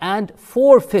 And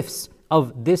 4/5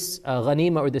 of this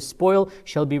ghanima or this spoil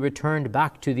shall be returned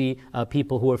back to the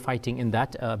people who are fighting in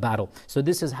that battle. So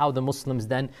this is how the Muslims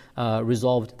then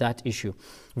resolved that issue.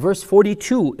 Verse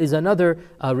 42 is another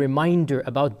reminder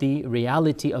about the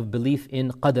reality of belief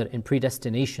in qadr, in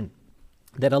predestination.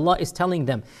 That Allah is telling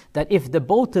them that if the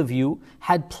both of you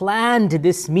had planned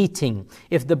this meeting,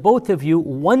 if the both of you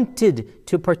wanted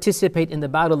to participate in the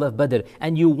battle of Badr,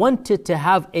 and you wanted to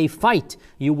have a fight,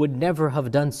 you would never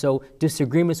have done so.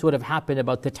 Disagreements would have happened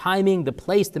about the timing, the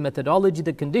place, the methodology,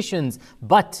 the conditions,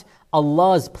 but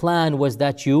Allah's plan was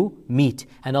that you meet.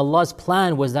 And Allah's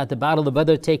plan was that the battle of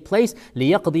Badr take place.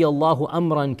 لِيَقْضِيَ اللَّهُ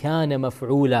أَمْرًا كَانَ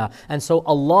مَفْعُولًا. And so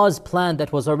Allah's plan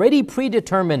that was already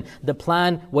predetermined, the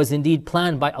plan was indeed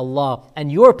planned by Allah.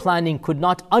 And your planning could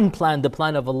not unplan the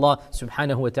plan of Allah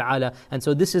subhanahu wa ta'ala. And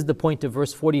so this is the point of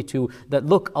verse 42, that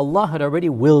look, Allah had already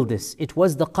willed this. It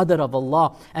was the qadr of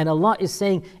Allah. And Allah is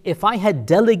saying, if I had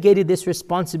delegated this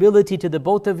responsibility to the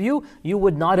both of you, you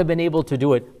would not have been able to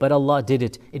do it. But Allah did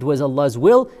it. It was Allah's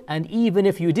will, and even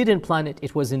if you didn't plan it,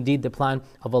 it was indeed the plan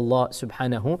of Allah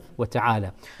subhanahu wa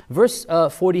ta'ala. Verse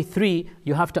 43,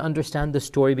 you have to understand the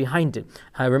story behind it.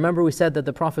 Remember, we said that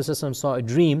the Prophet ﷺ saw a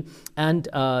dream, and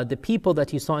the people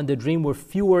that he saw in the dream were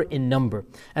fewer in number.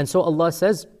 And so Allah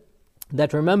says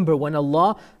that, remember when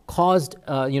Allah caused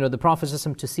the Prophet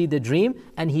ﷺ to see the dream,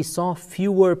 and he saw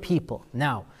fewer people.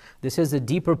 Now, this is a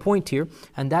deeper point here,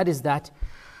 and that is that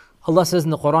Allah says in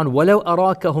the Quran, وَلَوْ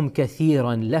أَرَاكَهُمْ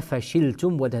كَثِيرًا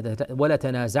لَفَشِلْتُمْ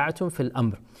وَلَتَنَازَعْتُمْ فِي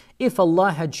الْأَمْرِ. If Allah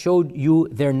had showed you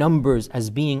their numbers as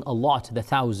being a lot, the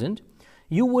 1,000,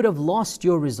 you would have lost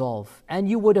your resolve, and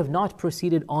you would have not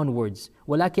proceeded onwards.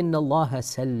 وَلَكِنَّ اللَّهَ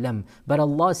سَلَّمْ. But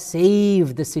Allah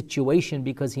saved the situation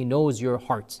because He knows your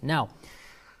hearts. Now,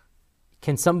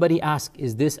 can somebody ask,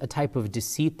 is this a type of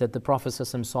deceit that the Prophet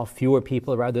ﷺ saw fewer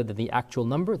people rather than the actual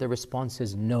number? The response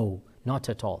is no, not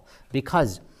at all.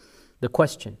 Because the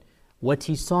question, what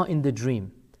he saw in the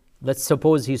dream, let's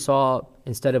suppose he saw,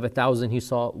 instead of 1,000, he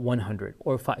saw 100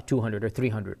 or 200 or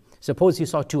 300. Suppose he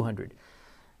saw 200.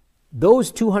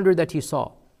 Those 200 that he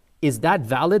saw, is that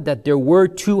valid that there were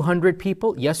 200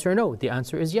 people? Yes or no? The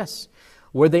answer is yes.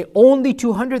 Were they only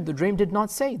 200? The dream did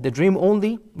not say. The dream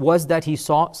only was that he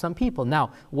saw some people.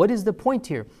 Now, what is the point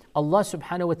here? Allah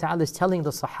subhanahu wa ta'ala is telling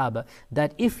the Sahaba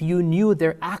that if you knew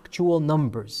their actual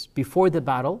numbers before the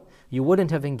battle, you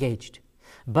wouldn't have engaged.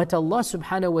 But Allah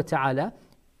subhanahu wa ta'ala,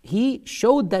 He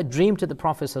showed that dream to the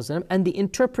Prophet ﷺ, and the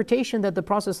interpretation that the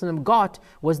Prophet ﷺ got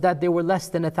was that there were less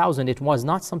than 1,000. It was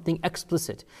not something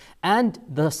explicit. And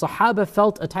the Sahaba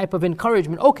felt a type of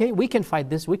encouragement. Okay, we can fight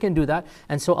this, we can do that.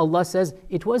 And so Allah says,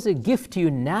 it was a gift to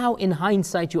you. Now in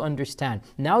hindsight you understand.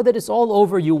 Now that it's all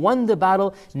over, you won the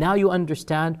battle, now you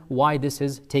understand why this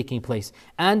is taking place.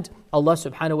 And Allah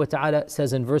subhanahu wa ta'ala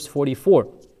says in verse 44,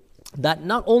 that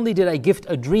not only did I gift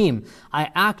a dream,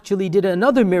 I actually did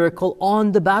another miracle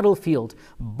on the battlefield.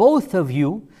 Both of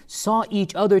you saw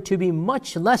each other to be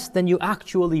much less than you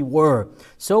actually were.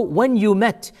 So when you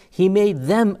met, He made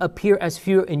them appear as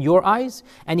fewer in your eyes,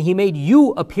 and He made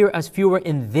you appear as fewer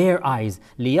in their eyes.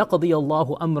 لِيَقْضِيَ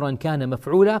اللَّهُ أَمْرًا كَانَ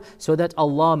مَفْعُولًا, so that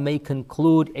Allah may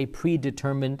conclude a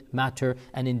predetermined matter,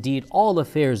 and indeed all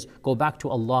affairs go back to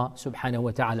Allah subhanahu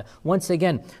wa ta'ala. Once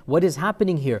again, what is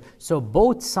happening here? So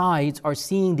both sides are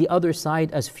seeing the other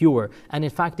side as fewer, and in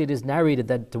fact it is narrated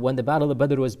that when the Battle of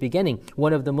Badr was beginning,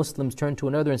 one of the Muslims turned to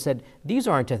another and said, "These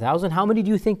aren't 1,000, how many do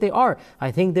you think they are?"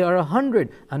 "I think they are 100.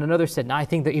 And another said, "No, I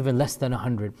think they're even less than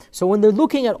 100. So when they're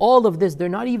looking at all of this, they're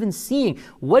not even seeing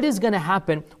what is going to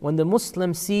happen when the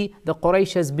Muslims see the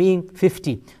Quraysh as being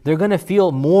 50. They're going to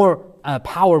feel more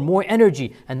power, more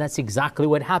energy. And that's exactly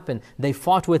what happened. They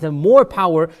fought with a more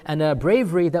power and a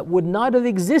bravery that would not have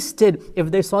existed if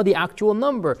they saw the actual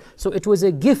number. So it was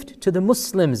a gift to the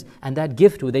Muslims, and that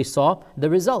gift, they saw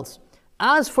the results.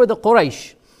 As for the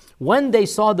Quraysh, when they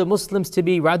saw the Muslims to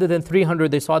be, rather than 300,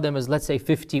 they saw them as, let's say,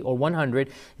 50 or 100,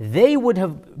 they would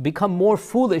have become more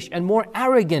foolish and more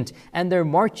arrogant, and they're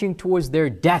marching towards their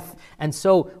death. And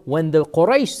so when the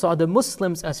Quraysh saw the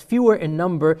Muslims as fewer in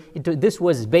number, this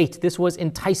was bait, this was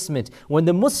enticement. When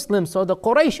the Muslims saw the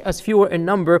Quraysh as fewer in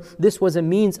number, this was a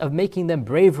means of making them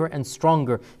braver and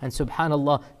stronger. And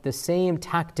subhanAllah, the same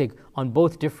tactic on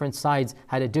both different sides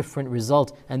had a different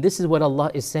result. And this is what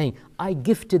Allah is saying. I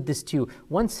gifted this to you.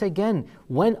 Once again,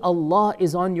 when Allah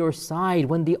is on your side,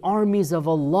 when the armies of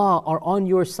Allah are on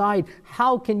your side,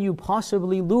 how can you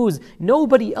possibly lose?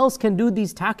 Nobody else can do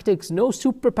these tactics. No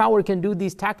superpower can do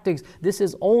these tactics. This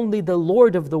is only the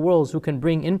Lord of the worlds who can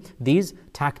bring in these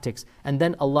tactics. And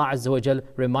then Allah Azza wa Jal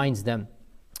reminds them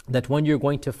that when you're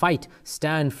going to fight,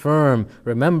 stand firm.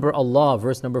 Remember Allah,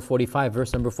 verse number 45,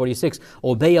 verse number 46.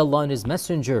 Obey Allah and His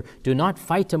Messenger. Do not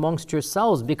fight amongst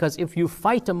yourselves, because if you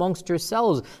fight amongst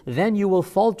yourselves, then you will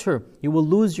falter. You will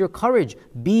lose your courage.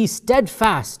 Be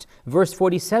steadfast. Verse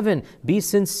 47, be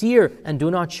sincere and do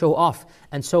not show off.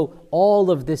 And so all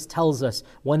of this tells us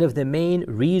one of the main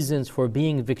reasons for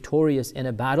being victorious in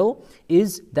a battle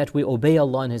is that we obey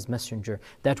Allah and His Messenger,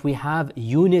 that we have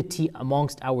unity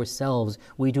amongst ourselves.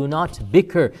 We do not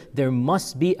bicker. There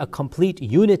must be a complete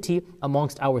unity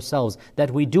amongst ourselves,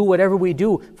 that we do whatever we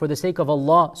do for the sake of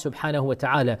Allah subhanahu wa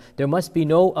ta'ala. There must be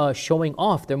no showing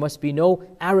off. There must be no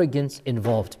arrogance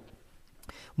involved.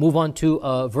 Move on to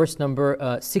verse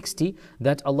number 60,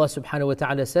 that Allah subhanahu wa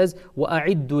ta'ala says,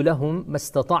 وَأَعِدُّ لَهُمْ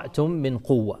مَسْتَطَعْتُم مِّن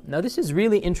قُوَّةٍ. Now this is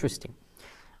really interesting.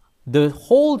 The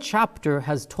whole chapter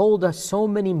has told us so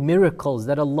many miracles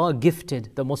that Allah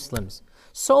gifted the Muslims.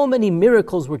 So many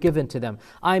miracles were given to them.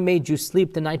 I made you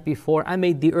sleep the night before. I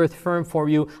made the earth firm for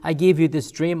you. I gave you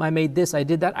this dream. I made this, I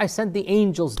did that. I sent the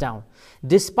angels down.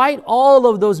 Despite all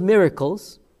of those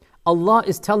miracles, Allah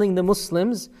is telling the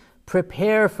Muslims,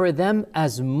 prepare for them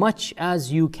as much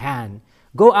as you can.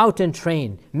 Go out and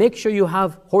train. Make sure you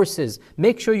have horses.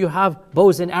 Make sure you have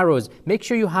bows and arrows. Make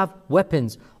sure you have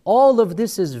weapons. All of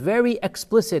this is very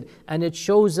explicit, and it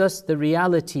shows us the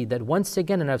reality that, once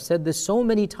again, and I've said this so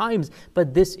many times,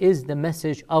 but this is the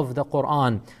message of the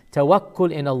Quran.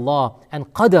 Tawakkul in Allah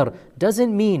and qadr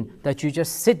doesn't mean that you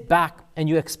just sit back and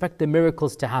you expect the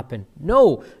miracles to happen.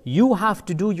 No, you have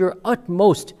to do your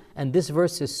utmost. And this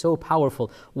verse is so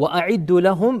powerful. وَأَعِدُّ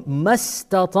لَهُمْ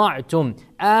مَسْتَطَعْتُمْ.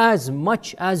 As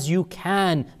much as you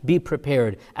can be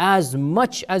prepared. As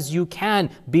much as you can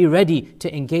be ready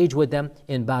to engage with them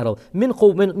in battle. مِنْ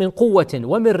قُوَّةٍ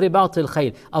وَمِنْ رِبَاطِ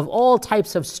الْخَيْلِ. Of all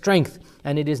types of strength.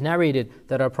 And it is narrated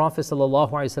that our Prophet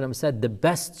ﷺ said the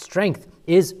best strength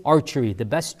is archery. The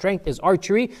best strength is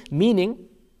archery, meaning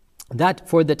that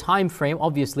for the time frame,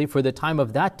 obviously for the time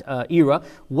of that era,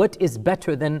 what is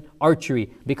better than archery?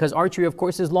 Because archery, of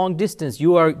course, is long distance.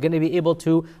 You are going to be able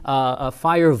to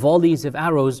fire volleys of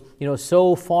arrows,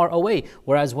 so far away.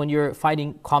 Whereas when you're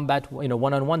fighting combat,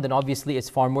 one-on-one, then obviously it's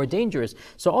far more dangerous.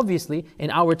 So obviously, in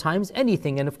our times,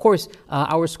 anything. And of course,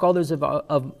 our scholars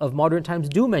of modern times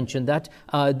do mention that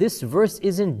this verse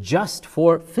isn't just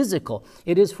for physical.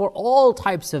 It is for all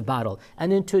types of battle.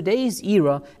 And in today's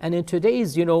era, and in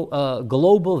today's,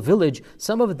 global village,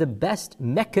 some of the best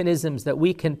mechanisms that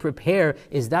we can prepare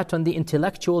is that on the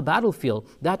intellectual battlefield,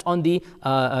 that on the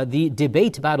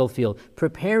debate battlefield,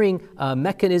 preparing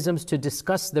mechanisms to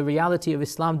discuss the reality of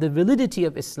Islam, the validity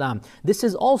of Islam. This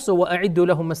is also وَأَعِدُّ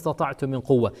لَهُمْ مَسْتَطَعْتُم مِّن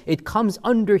قُوَّةٍ. It comes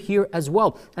under here as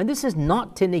well. And this is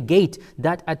not to negate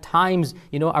that at times,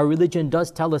 our religion does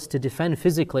tell us to defend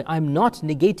physically. I'm not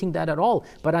negating that at all.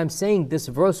 But I'm saying this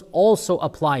verse also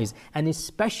applies, and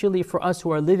especially for us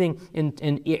who are living living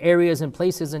in areas and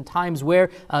places and times where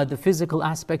the physical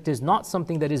aspect is not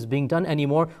something that is being done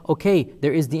anymore. Okay,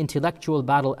 there is the intellectual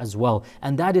battle as well.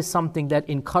 And that is something that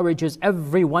encourages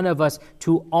every one of us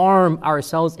to arm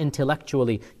ourselves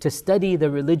intellectually, to study the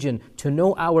religion, to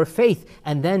know our faith,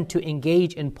 and then to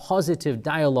engage in positive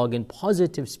dialogue and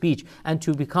positive speech, and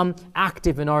to become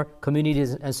active in our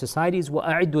communities and societies.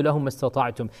 وَأَعِدُّ لَهُمْ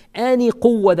مَسْتَطَعْتُمْ. Any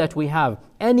quwwah that we have,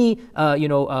 any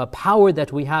power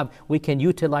that we have, we can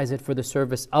utilize it for the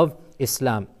service of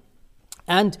Islam.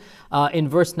 And in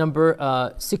verse number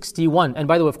 61, and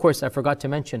by the way, of course, I forgot to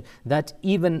mention that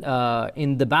even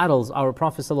in the battles, our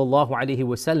Prophet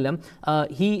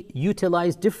ﷺ, he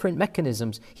utilized different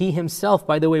mechanisms. He himself,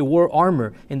 by the way, wore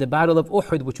armor. In the battle of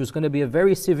Uhud, which was going to be a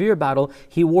very severe battle,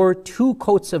 he wore 2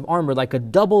 coats of armor, like a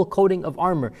double coating of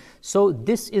armor. So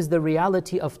this is the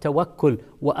reality of tawakkul.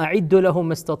 وَأَعِدُّ لَهُمْ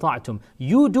مَسْتَطَعْتُمْ.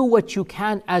 You do what you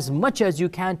can, as much as you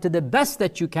can, to the best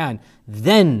that you can.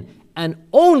 Then, and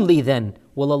only then,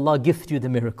 will Allah gift you the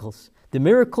miracles. The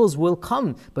miracles will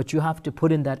come, but you have to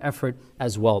put in that effort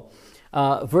as well.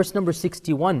 Verse number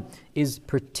 61 is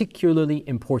particularly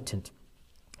important.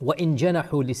 وَإِن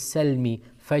جَنَحُوا لِلسَّلْمِ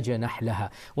فَجَنَحْ لَهَا.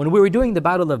 When we were doing the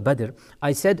Battle of Badr,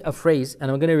 I said a phrase,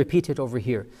 and I'm going to repeat it over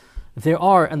here. There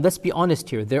are, and let's be honest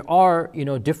here, there are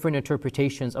different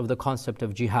interpretations of the concept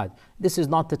of jihad. This is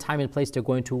not the time and place to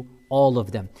go into all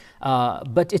of them.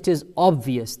 But it is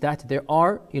obvious that there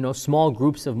are small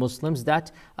groups of Muslims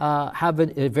that have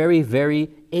a very, very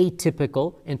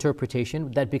atypical interpretation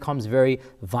that becomes very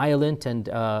violent, and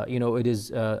it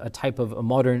is a type of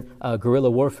modern guerrilla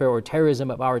warfare or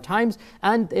terrorism of our times,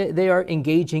 and they are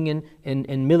engaging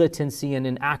in militancy and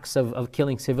in acts of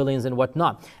killing civilians and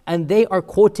whatnot. And they are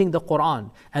quoting the Quran,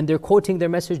 and they're quoting their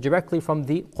message directly from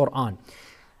the Quran.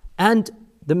 And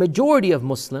the majority of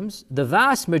Muslims, the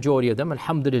vast majority of them,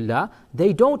 alhamdulillah,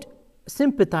 they don't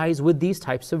sympathize with these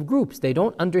types of groups. They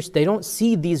don't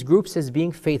see these groups as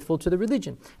being faithful to the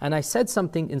religion. And I said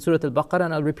something in Surah Al-Baqarah,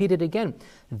 and I'll repeat it again.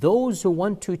 Those who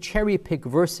want to cherry pick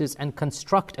verses and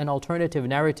construct an alternative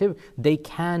narrative, they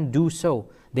can do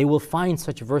so. They will find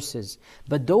such verses.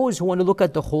 But those who want to look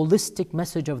at the holistic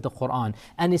message of the Quran,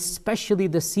 and especially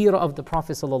the seerah of the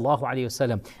Prophet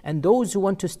ﷺ, and those who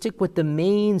want to stick with the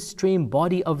mainstream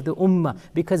body of the ummah,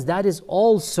 because that is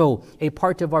also a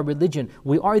part of our religion.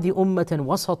 We are the ummatan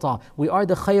wasata. We are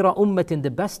the khayra ummatin, the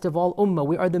best of all ummah.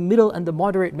 We are the middle and the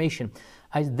moderate nation.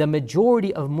 The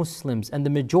majority of Muslims and the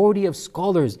majority of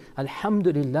scholars,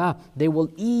 alhamdulillah, they will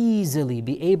easily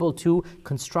be able to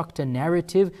construct a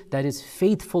narrative that is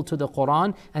faithful to the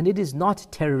Quran, and it is not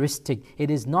terroristic,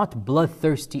 it is not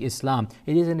bloodthirsty Islam.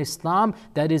 It is an Islam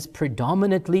that is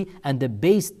predominantly, and the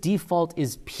base default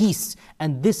is peace.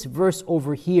 And this verse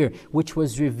over here, which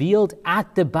was revealed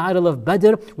at the Battle of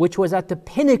Badr, which was at the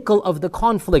pinnacle of the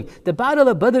conflict. The Battle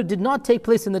of Badr did not take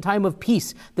place in the time of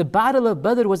peace. The Battle of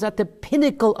Badr was at the pinnacle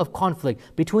of conflict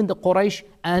between the Quraysh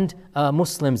and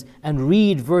Muslims. And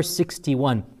read verse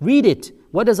 61. Read it.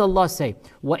 What does Allah say?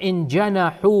 وَإِن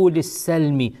جَنَحُوا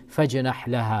لِلسَّلْمِ فَجَنَحْ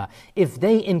لَهَا. If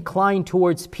they incline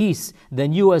towards peace,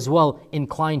 then you as well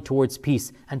incline towards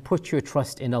peace, and put your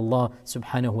trust in Allah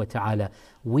subhanahu wa ta'ala.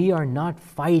 We are not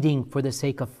fighting for the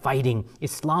sake of fighting.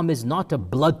 Islam is not a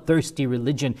bloodthirsty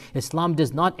religion. Islam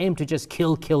does not aim to just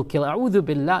kill. A'udhu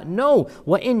billah. No.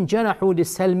 وَإِن جَنَحُوا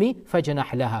لِلسَّلْمِ فَجَنَحْ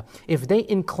لَهَا. If they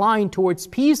incline towards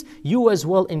peace, you as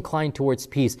well incline towards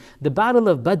peace. The Battle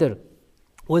of Badr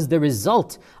was the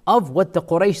result of what the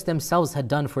Quraysh themselves had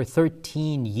done for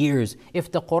 13 years.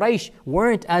 If the Quraysh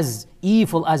weren't as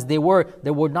evil as they were,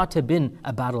 there would not have been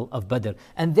a Battle of Badr.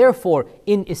 And therefore,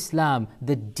 in Islam,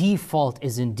 the default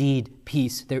is indeed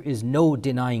peace. There is no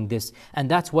denying this. And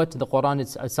that's what the Quran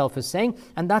itself is saying.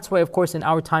 And that's why, of course, in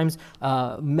our times,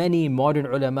 many modern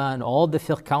ulama and all the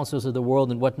fiqh councils of the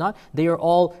world and whatnot, they are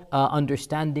all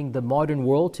understanding the modern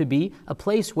world to be a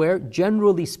place where,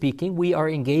 generally speaking, we are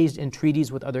engaged in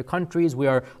treaties with other countries. We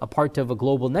are a part of a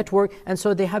global network. And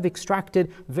so they have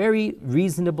extracted very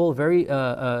reasonable, very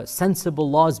sensible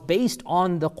laws based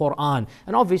on the Quran.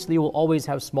 And obviously, you will always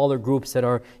have smaller groups that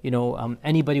are,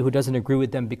 anybody who doesn't agree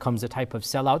with them becomes a type of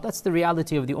sellout. That's the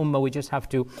reality of the ummah. We just have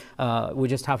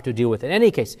to deal with it. In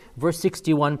any case, verse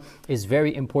 61 is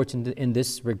very important in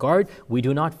this regard. We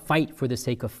do not fight for the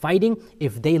sake of fighting.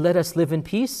 If they let us live in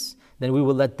peace, then we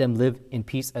will let them live in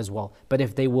peace as well. But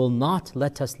if they will not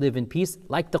let us live in peace,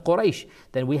 like the Quraysh,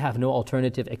 then we have no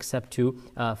alternative except to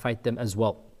fight them as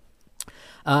well.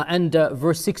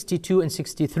 Verse 62 and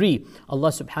 63, Allah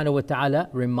subhanahu wa ta'ala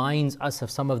reminds us of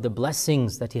some of the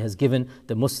blessings that He has given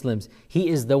the Muslims. He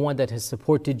is the one that has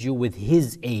supported you with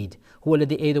His aid. هُوَ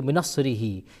الَّذِي أَيْدُ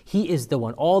بِنَصْرِهِ. He is the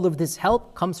one. All of this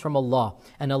help comes from Allah.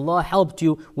 And Allah helped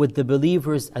you with the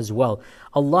believers as well.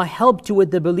 Allah helped you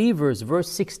with the believers. Verse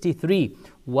 63,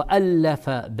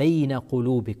 وَأَلَّفَ بَيْنَ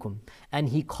قُلُوبِكُمْ. And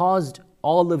He caused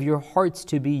all of your hearts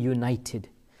to be united.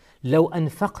 لو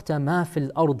أنفقت ما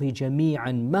في الأرض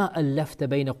جميعا ما ألفت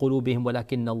بين قلوبهم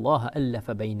ولكن الله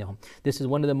ألف بينهم. This is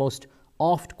one of the most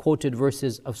oft quoted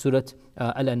verses of Surah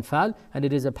Al-Anfal, and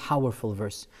it is a powerful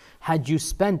verse. Had you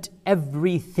spent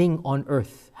everything on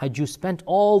earth, had you spent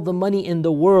all the money in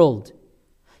the world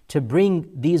to bring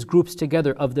these groups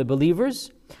together of the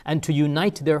believers and to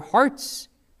unite their hearts,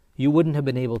 you wouldn't have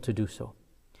been able to do so.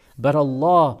 But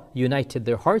Allah united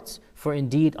their hearts, for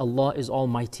indeed Allah is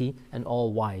Almighty and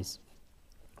All-Wise.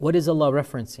 What is Allah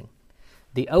referencing?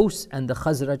 The Aus and the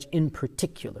Khazraj in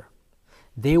particular.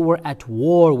 They were at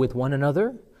war with one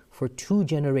another for 2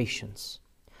 generations.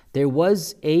 There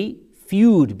was a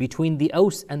feud between the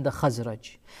Aus and the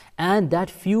Khazraj. And that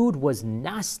feud was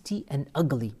nasty and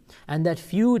ugly. And that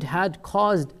feud had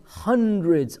caused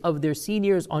hundreds of their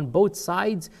seniors on both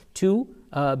sides to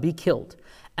be killed.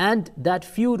 And that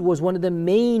feud was one of the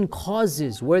main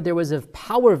causes where there was a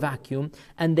power vacuum,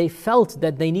 and they felt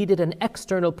that they needed an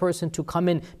external person to come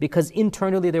in because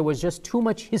internally there was just too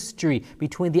much history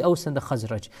between the Aus and the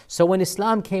Khazraj. So when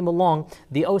Islam came along,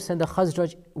 the Aus and the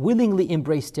Khazraj willingly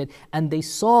embraced it, and they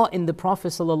saw in the Prophet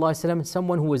ﷺ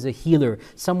someone who was a healer,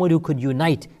 someone who could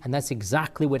unite, and that's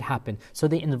exactly what happened. So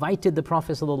they invited the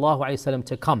Prophet ﷺ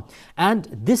to come. And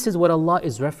this is what Allah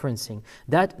is referencing,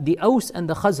 that the Aus and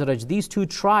the Khazraj, these 2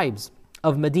 tribes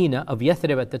of Medina, of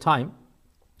Yathrib at the time,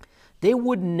 they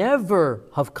would never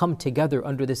have come together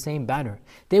under the same banner.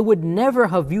 They would never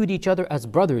have viewed each other as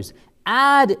brothers.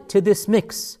 Add to this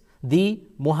mix the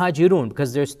Muhajirun,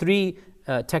 because there's 3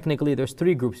 technically there's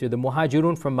 3 groups here. The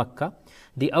Muhajirun from Mecca,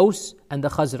 the Aus and the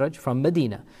Khazraj from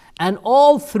Medina. And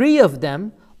all 3 of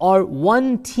them are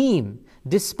one team,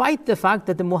 despite the fact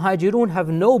that the Muhajirun have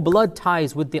no blood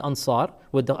ties with the Ansar,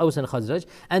 with the Aus and Khazraj,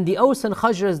 and the Aus and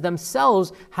Khazraj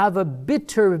themselves have a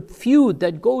bitter feud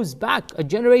that goes back 1.5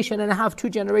 generations, 2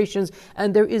 generations,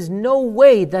 and there is no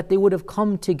way that they would have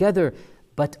come together.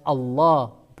 But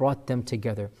Allah brought them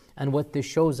together. And what this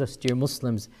shows us, dear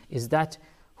Muslims, is that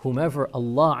whomever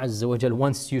Allah Azza wa Jal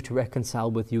wants you to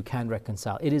reconcile with, you can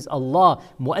reconcile. It is Allah,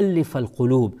 Mu'allif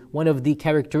al-Qulub. One of the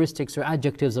characteristics or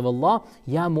adjectives of Allah,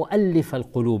 Ya Mu'allif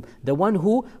al-Qulub, the one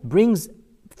who brings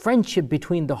friendship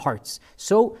between the hearts.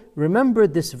 So remember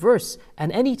this verse,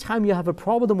 and anytime you have a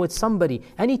problem with somebody,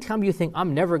 anytime you think,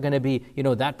 I'm never going to be,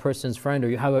 that person's friend, or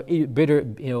you have a bitter,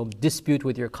 dispute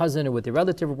with your cousin or with your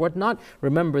relative or whatnot,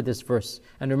 remember this verse.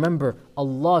 And remember,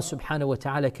 Allah subhanahu wa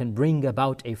ta'ala can bring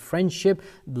about a friendship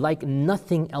like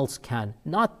nothing else can.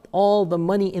 Not all the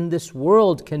money in this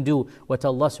world can do what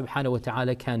Allah subhanahu wa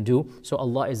ta'ala can do. So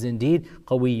Allah is indeed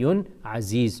Qawiyyun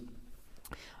Aziz.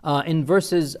 In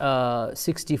verses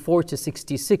 64 to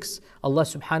 66, Allah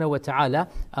subhanahu wa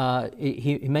ta'ala,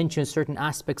 He mentions certain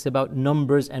aspects about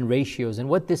numbers and ratios. And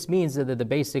what this means is that the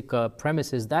basic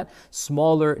premise is that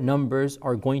smaller numbers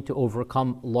are going to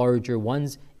overcome larger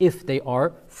ones if they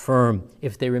are firm,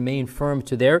 if they remain firm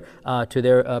to their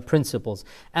principles.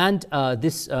 And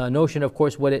this notion, of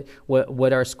course,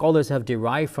 what our scholars have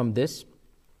derived from this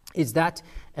is that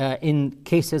in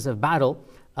cases of battle,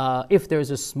 if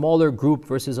there's a smaller group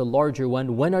versus a larger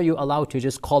one, when are you allowed to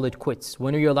just call it quits?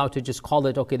 When are you allowed to just call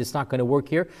it, okay, this is not going to work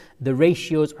here? The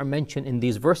ratios are mentioned in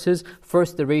these verses.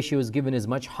 First, the ratio is given is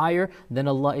much higher. Then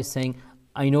Allah is saying,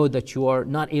 I know that you are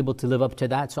not able to live up to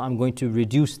that, so I'm going to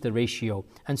reduce the ratio.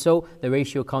 And so the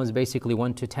ratio comes basically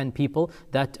 1 to 10 people,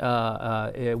 that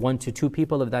 1 to 2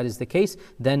 people, if that is the case,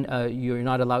 then you're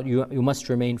not allowed, you must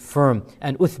remain firm.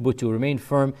 And uthbutu, remain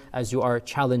firm as you are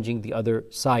challenging the other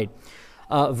side.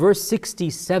 Verse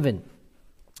 67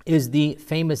 is the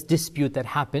famous dispute that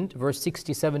happened. Verse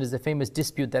 67 is the famous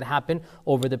dispute that happened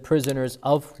over the prisoners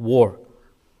of war.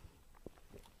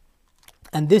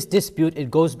 And this dispute,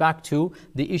 it goes back to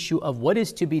the issue of what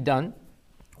is to be done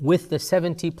with the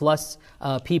 70 plus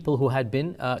people who had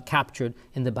been captured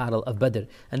in the Battle of Badr.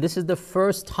 And this is the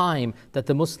first time that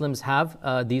the Muslims have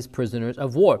these prisoners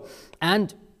of war.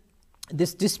 And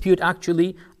this dispute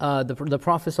actually, the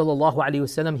Prophet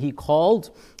ﷺ, he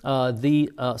called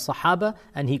the Sahaba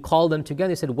and he called them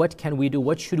together. He said, what can we do?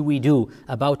 What should we do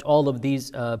about all of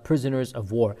these prisoners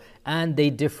of war? And they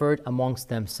differed amongst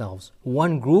themselves.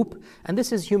 One group, and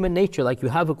this is human nature, like you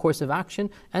have a course of action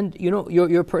and you know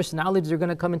your personalities are going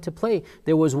to come into play.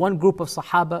 There was one group of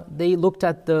Sahaba, they looked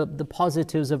at the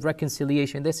positives of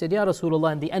reconciliation. They said, Ya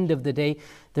Rasulullah, in the end of the day,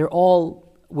 we're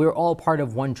all part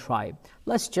of one tribe.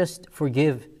 Let's just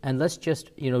forgive and let's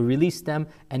just release them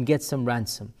and get some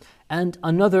ransom. And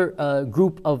another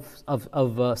group of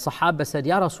Sahaba said,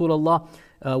 Ya Rasulullah,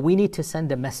 we need to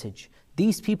send a message.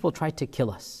 These people tried to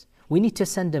kill us. We need to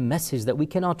send a message that we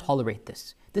cannot tolerate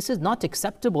this. This is not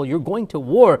acceptable. You're going to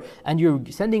war and you're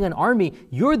sending an army.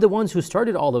 You're the ones who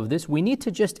started all of this. We need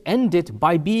to just end it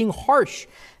by being harsh.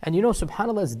 And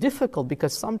subhanAllah, it's difficult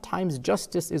because sometimes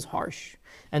justice is harsh.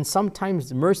 And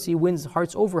sometimes mercy wins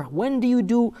hearts over. When do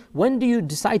you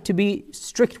decide to be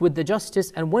strict with the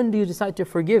justice, and when do you decide to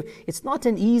forgive? It's not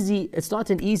an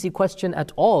easy question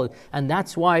at all. And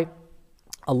that's why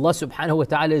Allah subhanahu wa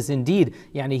ta'ala is indeed,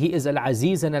 He is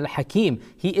Al-Aziz and Al-Hakim.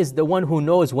 He is the one who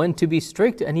knows when to be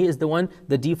strict, and He is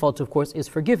the default of course is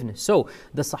forgiveness. So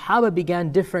the Sahaba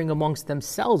began differing amongst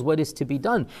themselves what is to be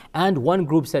done. And one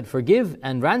group said forgive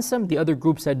and ransom, the other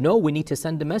group said no, we need to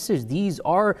send a message. These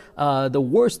are the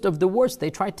worst of the worst, they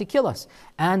tried to kill us.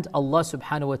 And Allah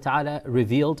subhanahu wa ta'ala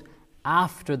revealed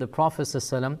after the Prophet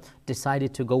ﷺ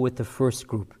decided to go with the first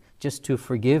group, just to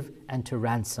forgive and to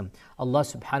ransom. Allah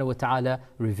subhanahu wa ta'ala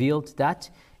revealed that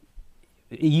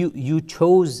you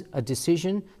chose a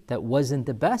decision that wasn't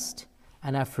the best,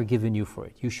 and I've forgiven you for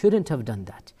it. You shouldn't have done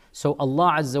that. So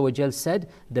Allah Azza wa Jal said,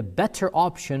 the better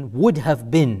option would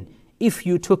have been, if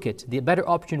you took it, the better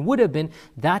option would have been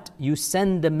that you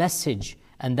send the message.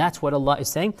 And that's what Allah is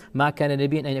saying, مَا كَانَ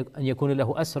نَبِيًّا أَن يَكُونَ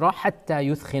لَهُ أَسْرَى حَتَّى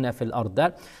يُثْخِنَ فِي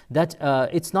الْأَرْضِ. That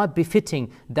it's not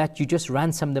befitting that you just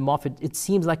ransom them off. It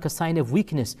seems like a sign of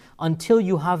weakness until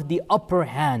you have the upper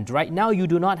hand. Right now you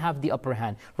do not have the upper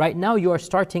hand. Right now you are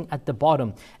starting at the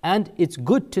bottom. And it's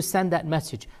good to send that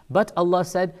message. But Allah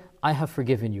said, I have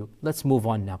forgiven you. Let's move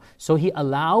on now. So He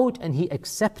allowed and He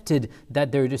accepted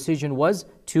that their decision was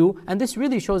to, and this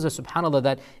really shows us, subhanAllah,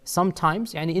 that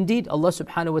sometimes, and indeed Allah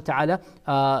subhanahu wa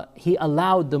ta'ala, He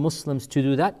allowed the Muslims to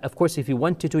do that. Of course, if He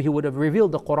wanted to, He would have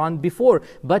revealed the Quran before,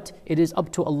 but it is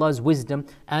up to Allah's wisdom,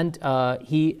 and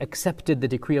He accepted the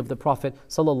decree of the Prophet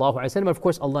sallallahu alaihi wasallam. Of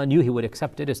course, Allah knew He would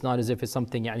accept it. It's not as if it's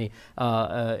something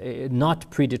not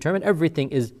predetermined. Everything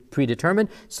is predetermined.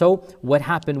 So what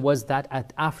happened was that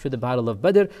after the Battle of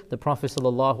Badr, the Prophet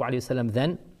ﷺ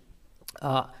then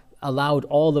allowed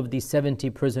all of these 70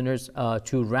 prisoners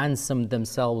to ransom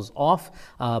themselves off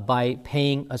by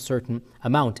paying a certain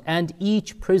amount. And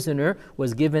each prisoner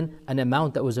was given an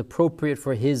amount that was appropriate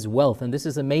for his wealth. And this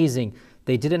is amazing.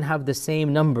 They didn't have the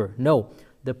same number. No,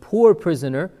 the poor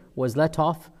prisoner was let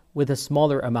off with a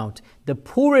smaller amount. The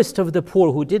poorest of the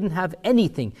poor who didn't have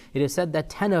anything, it is said that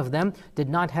 10 of them did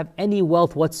not have any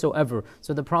wealth whatsoever.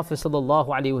 So the Prophet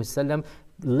ﷺ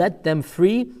let them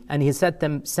free, and He sent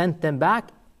them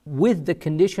back with the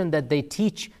condition that they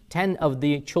teach 10 of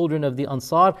the children of the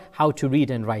Ansar how to read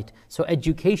and write. So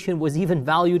education was even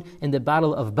valued in the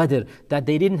Battle of Badr, that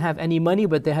they didn't have any money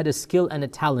but they had a skill and a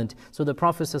talent. So the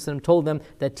Prophet ﷺ told them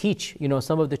that teach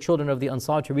some of the children of the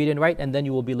Ansar to read and write, and then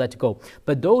you will be let go.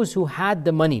 But those who had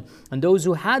the money and those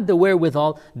who had the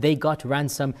wherewithal, they got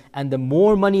ransom, and the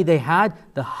more money they had,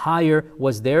 the higher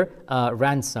was their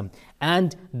ransom.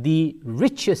 And the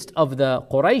richest of the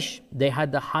Quraysh, they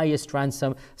had the highest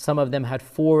ransom. Some of them had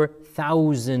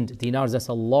 4,000 dinars. That's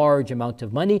a large amount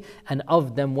of money. And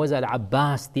of them was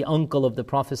Al-Abbas, the uncle of the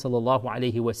Prophet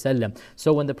ﷺ.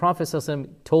 So when the Prophet ﷺ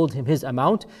told him his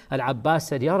amount, Al-Abbas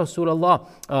said, Ya Rasulullah,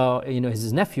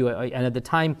 his nephew, and at the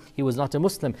time he was not a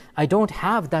Muslim, I don't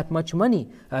have that much money.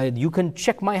 You can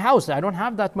check my house. I don't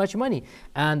have that much money.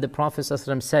 And the Prophet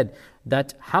ﷺ said,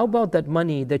 that how about that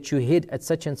money that you hid at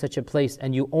such and such a place,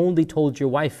 and you only told your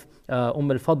wife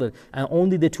al-Fadl, and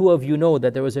only the two of you know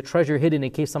that there was a treasure hidden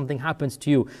in case something happens to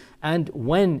you. And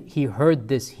when he heard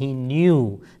this, he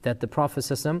knew that the Prophet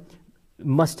ﷺ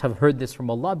must have heard this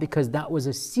from Allah, because that was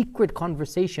a secret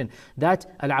conversation that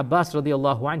Al-Abbas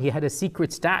radiallahu anh, he had a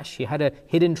secret stash, he had a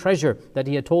hidden treasure that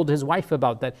he had told his wife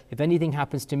about, that if anything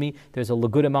happens to me, there's a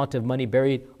good amount of money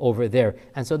buried over there.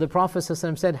 And so the Prophet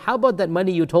ﷺ said, how about that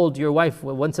money you told your wife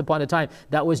once upon a time?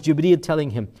 That was Jibreel telling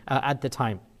him at the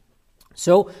time.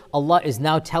 So Allah is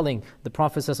now telling the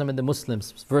Prophet ﷺ and the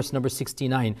Muslims, verse number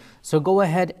 69, so go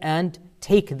ahead and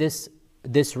take this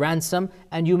this ransom,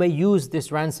 and you may use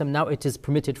this ransom. Now it is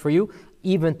permitted for you,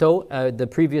 even though the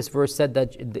previous verse said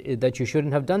that you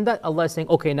shouldn't have done that. Allah is saying,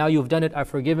 okay, now you've done it, I've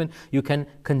forgiven. You can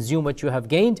consume what you have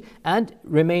gained and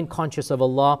remain conscious of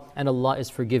Allah, and Allah is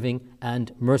forgiving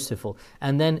and merciful.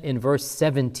 And then in verse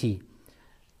 70,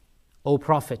 O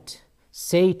Prophet,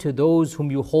 say to those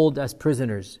whom you hold as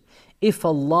prisoners, if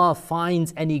Allah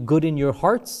finds any good in your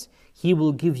hearts, He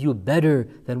will give you better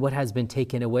than what has been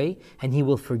taken away, and He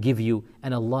will forgive you,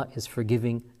 and Allah is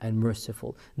forgiving and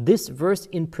merciful. This verse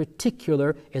in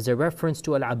particular is a reference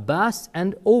to Al-Abbas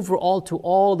and overall to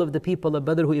all of the people of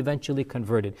Badr who eventually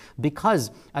converted. Because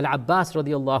Al-Abbas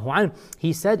radiallahu anhu,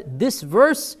 he said, this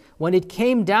verse, when it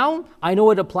came down, I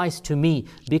know it applies to me,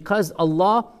 because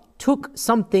Allah took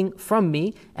something from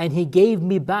me and He gave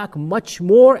me back much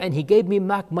more, and He gave me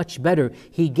back much better.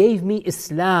 He gave me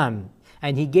Islam,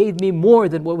 and He gave me more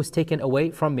than what was taken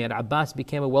away from me. And Abbas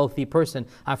became a wealthy person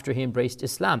after he embraced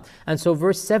Islam. And so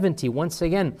verse 70, once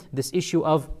again, this issue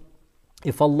of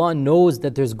if Allah knows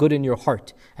that there's good in your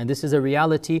heart, and this is a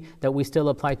reality that we still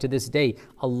apply to this day,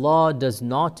 Allah does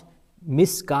not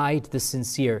misguide the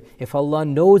sincere. If Allah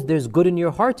knows there's good in your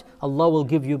heart, Allah will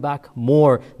give you back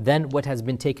more than what has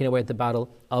been taken away at the battle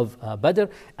of Badr.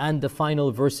 And the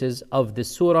final verses of this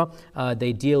surah,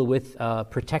 they deal with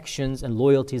protections and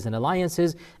loyalties and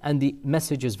alliances, and the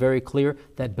message is very clear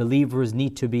that believers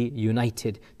need to be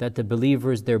united, that the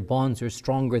believers, their bonds are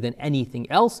stronger than anything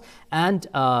else, and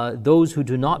those who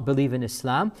do not believe in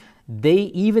Islam, they,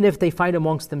 even if they fight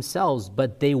amongst themselves,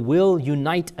 but they will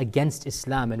unite against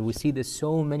Islam. And we see this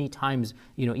so many times,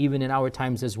 even in our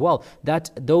times as well,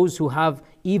 that those who have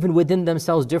even within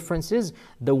themselves differences,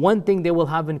 the one thing they will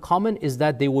have in common is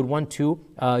that they would want to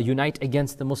unite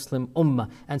against the Muslim Ummah.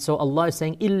 And so Allah is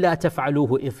saying, إِلَّا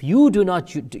تَفْعَلُوهُ, if you do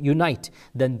not unite,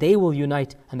 then they will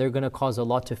unite, and they're going to cause a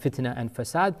lot of fitna and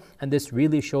fasad. And this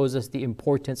really shows us the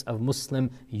importance of Muslim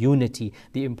unity,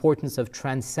 the importance of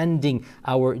transcending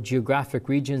our geographic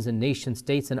regions and nation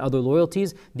states and other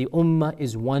loyalties. The Ummah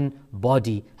is one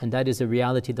body, and that is a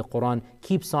reality the Quran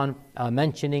keeps on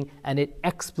mentioning, and it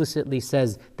explicitly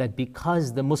says that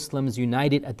because the Muslims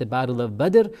united at the Battle of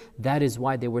Badr, that is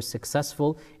why they were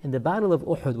successful. In the Battle of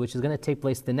Uhud, which is going to take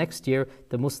place the next year,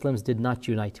 the Muslims did not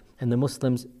unite, and the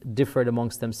Muslims differed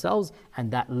amongst themselves,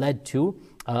 and that led to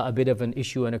a bit of an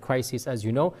issue and a crisis, as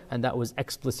you know, and that was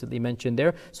explicitly mentioned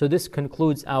there. So this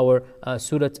concludes our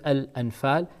Surah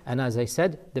Al-Anfal, and as I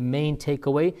said, the main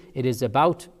takeaway, it is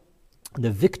about the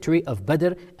victory of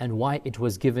Badr and why it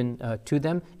was given to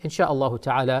them. Insha'Allah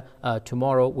ta'ala,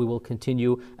 tomorrow we will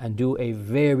continue and do a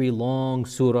very long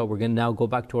surah. We're going to now go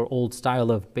back to our old style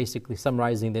of basically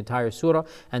summarizing the entire surah,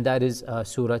 and that is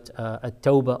Surah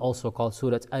At-Tawbah, also called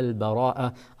Surah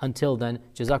Al-Bara'ah. Until then,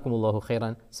 Jazakumullahu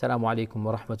khairan. Assalamu alaikum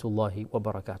wa rahmatullahi wa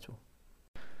barakatuh.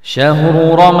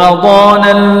 شهر رمضان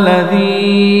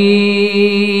الذي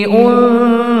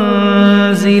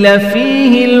أنزل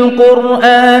فيه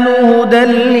القرآن هدى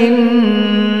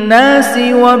للناس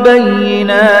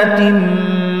وبينات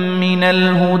من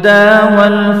الهدى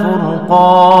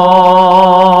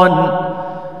والفرقان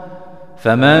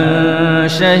فمن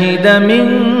شهد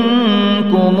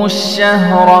منكم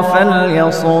الشهر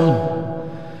فليصمه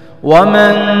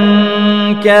ومن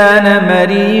كان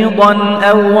مريضا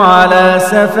أو على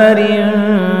سفر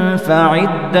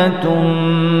فعدة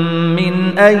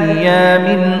من أيام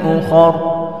أخر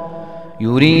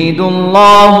يريد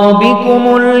الله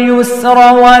بكم اليسر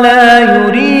ولا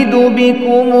يريد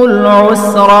بكم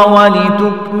العسر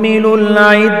ولتكملوا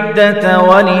العدة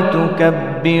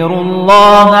ولتكبروا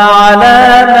الله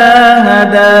على ما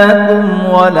هداكم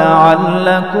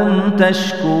ولعلكم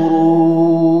تشكرون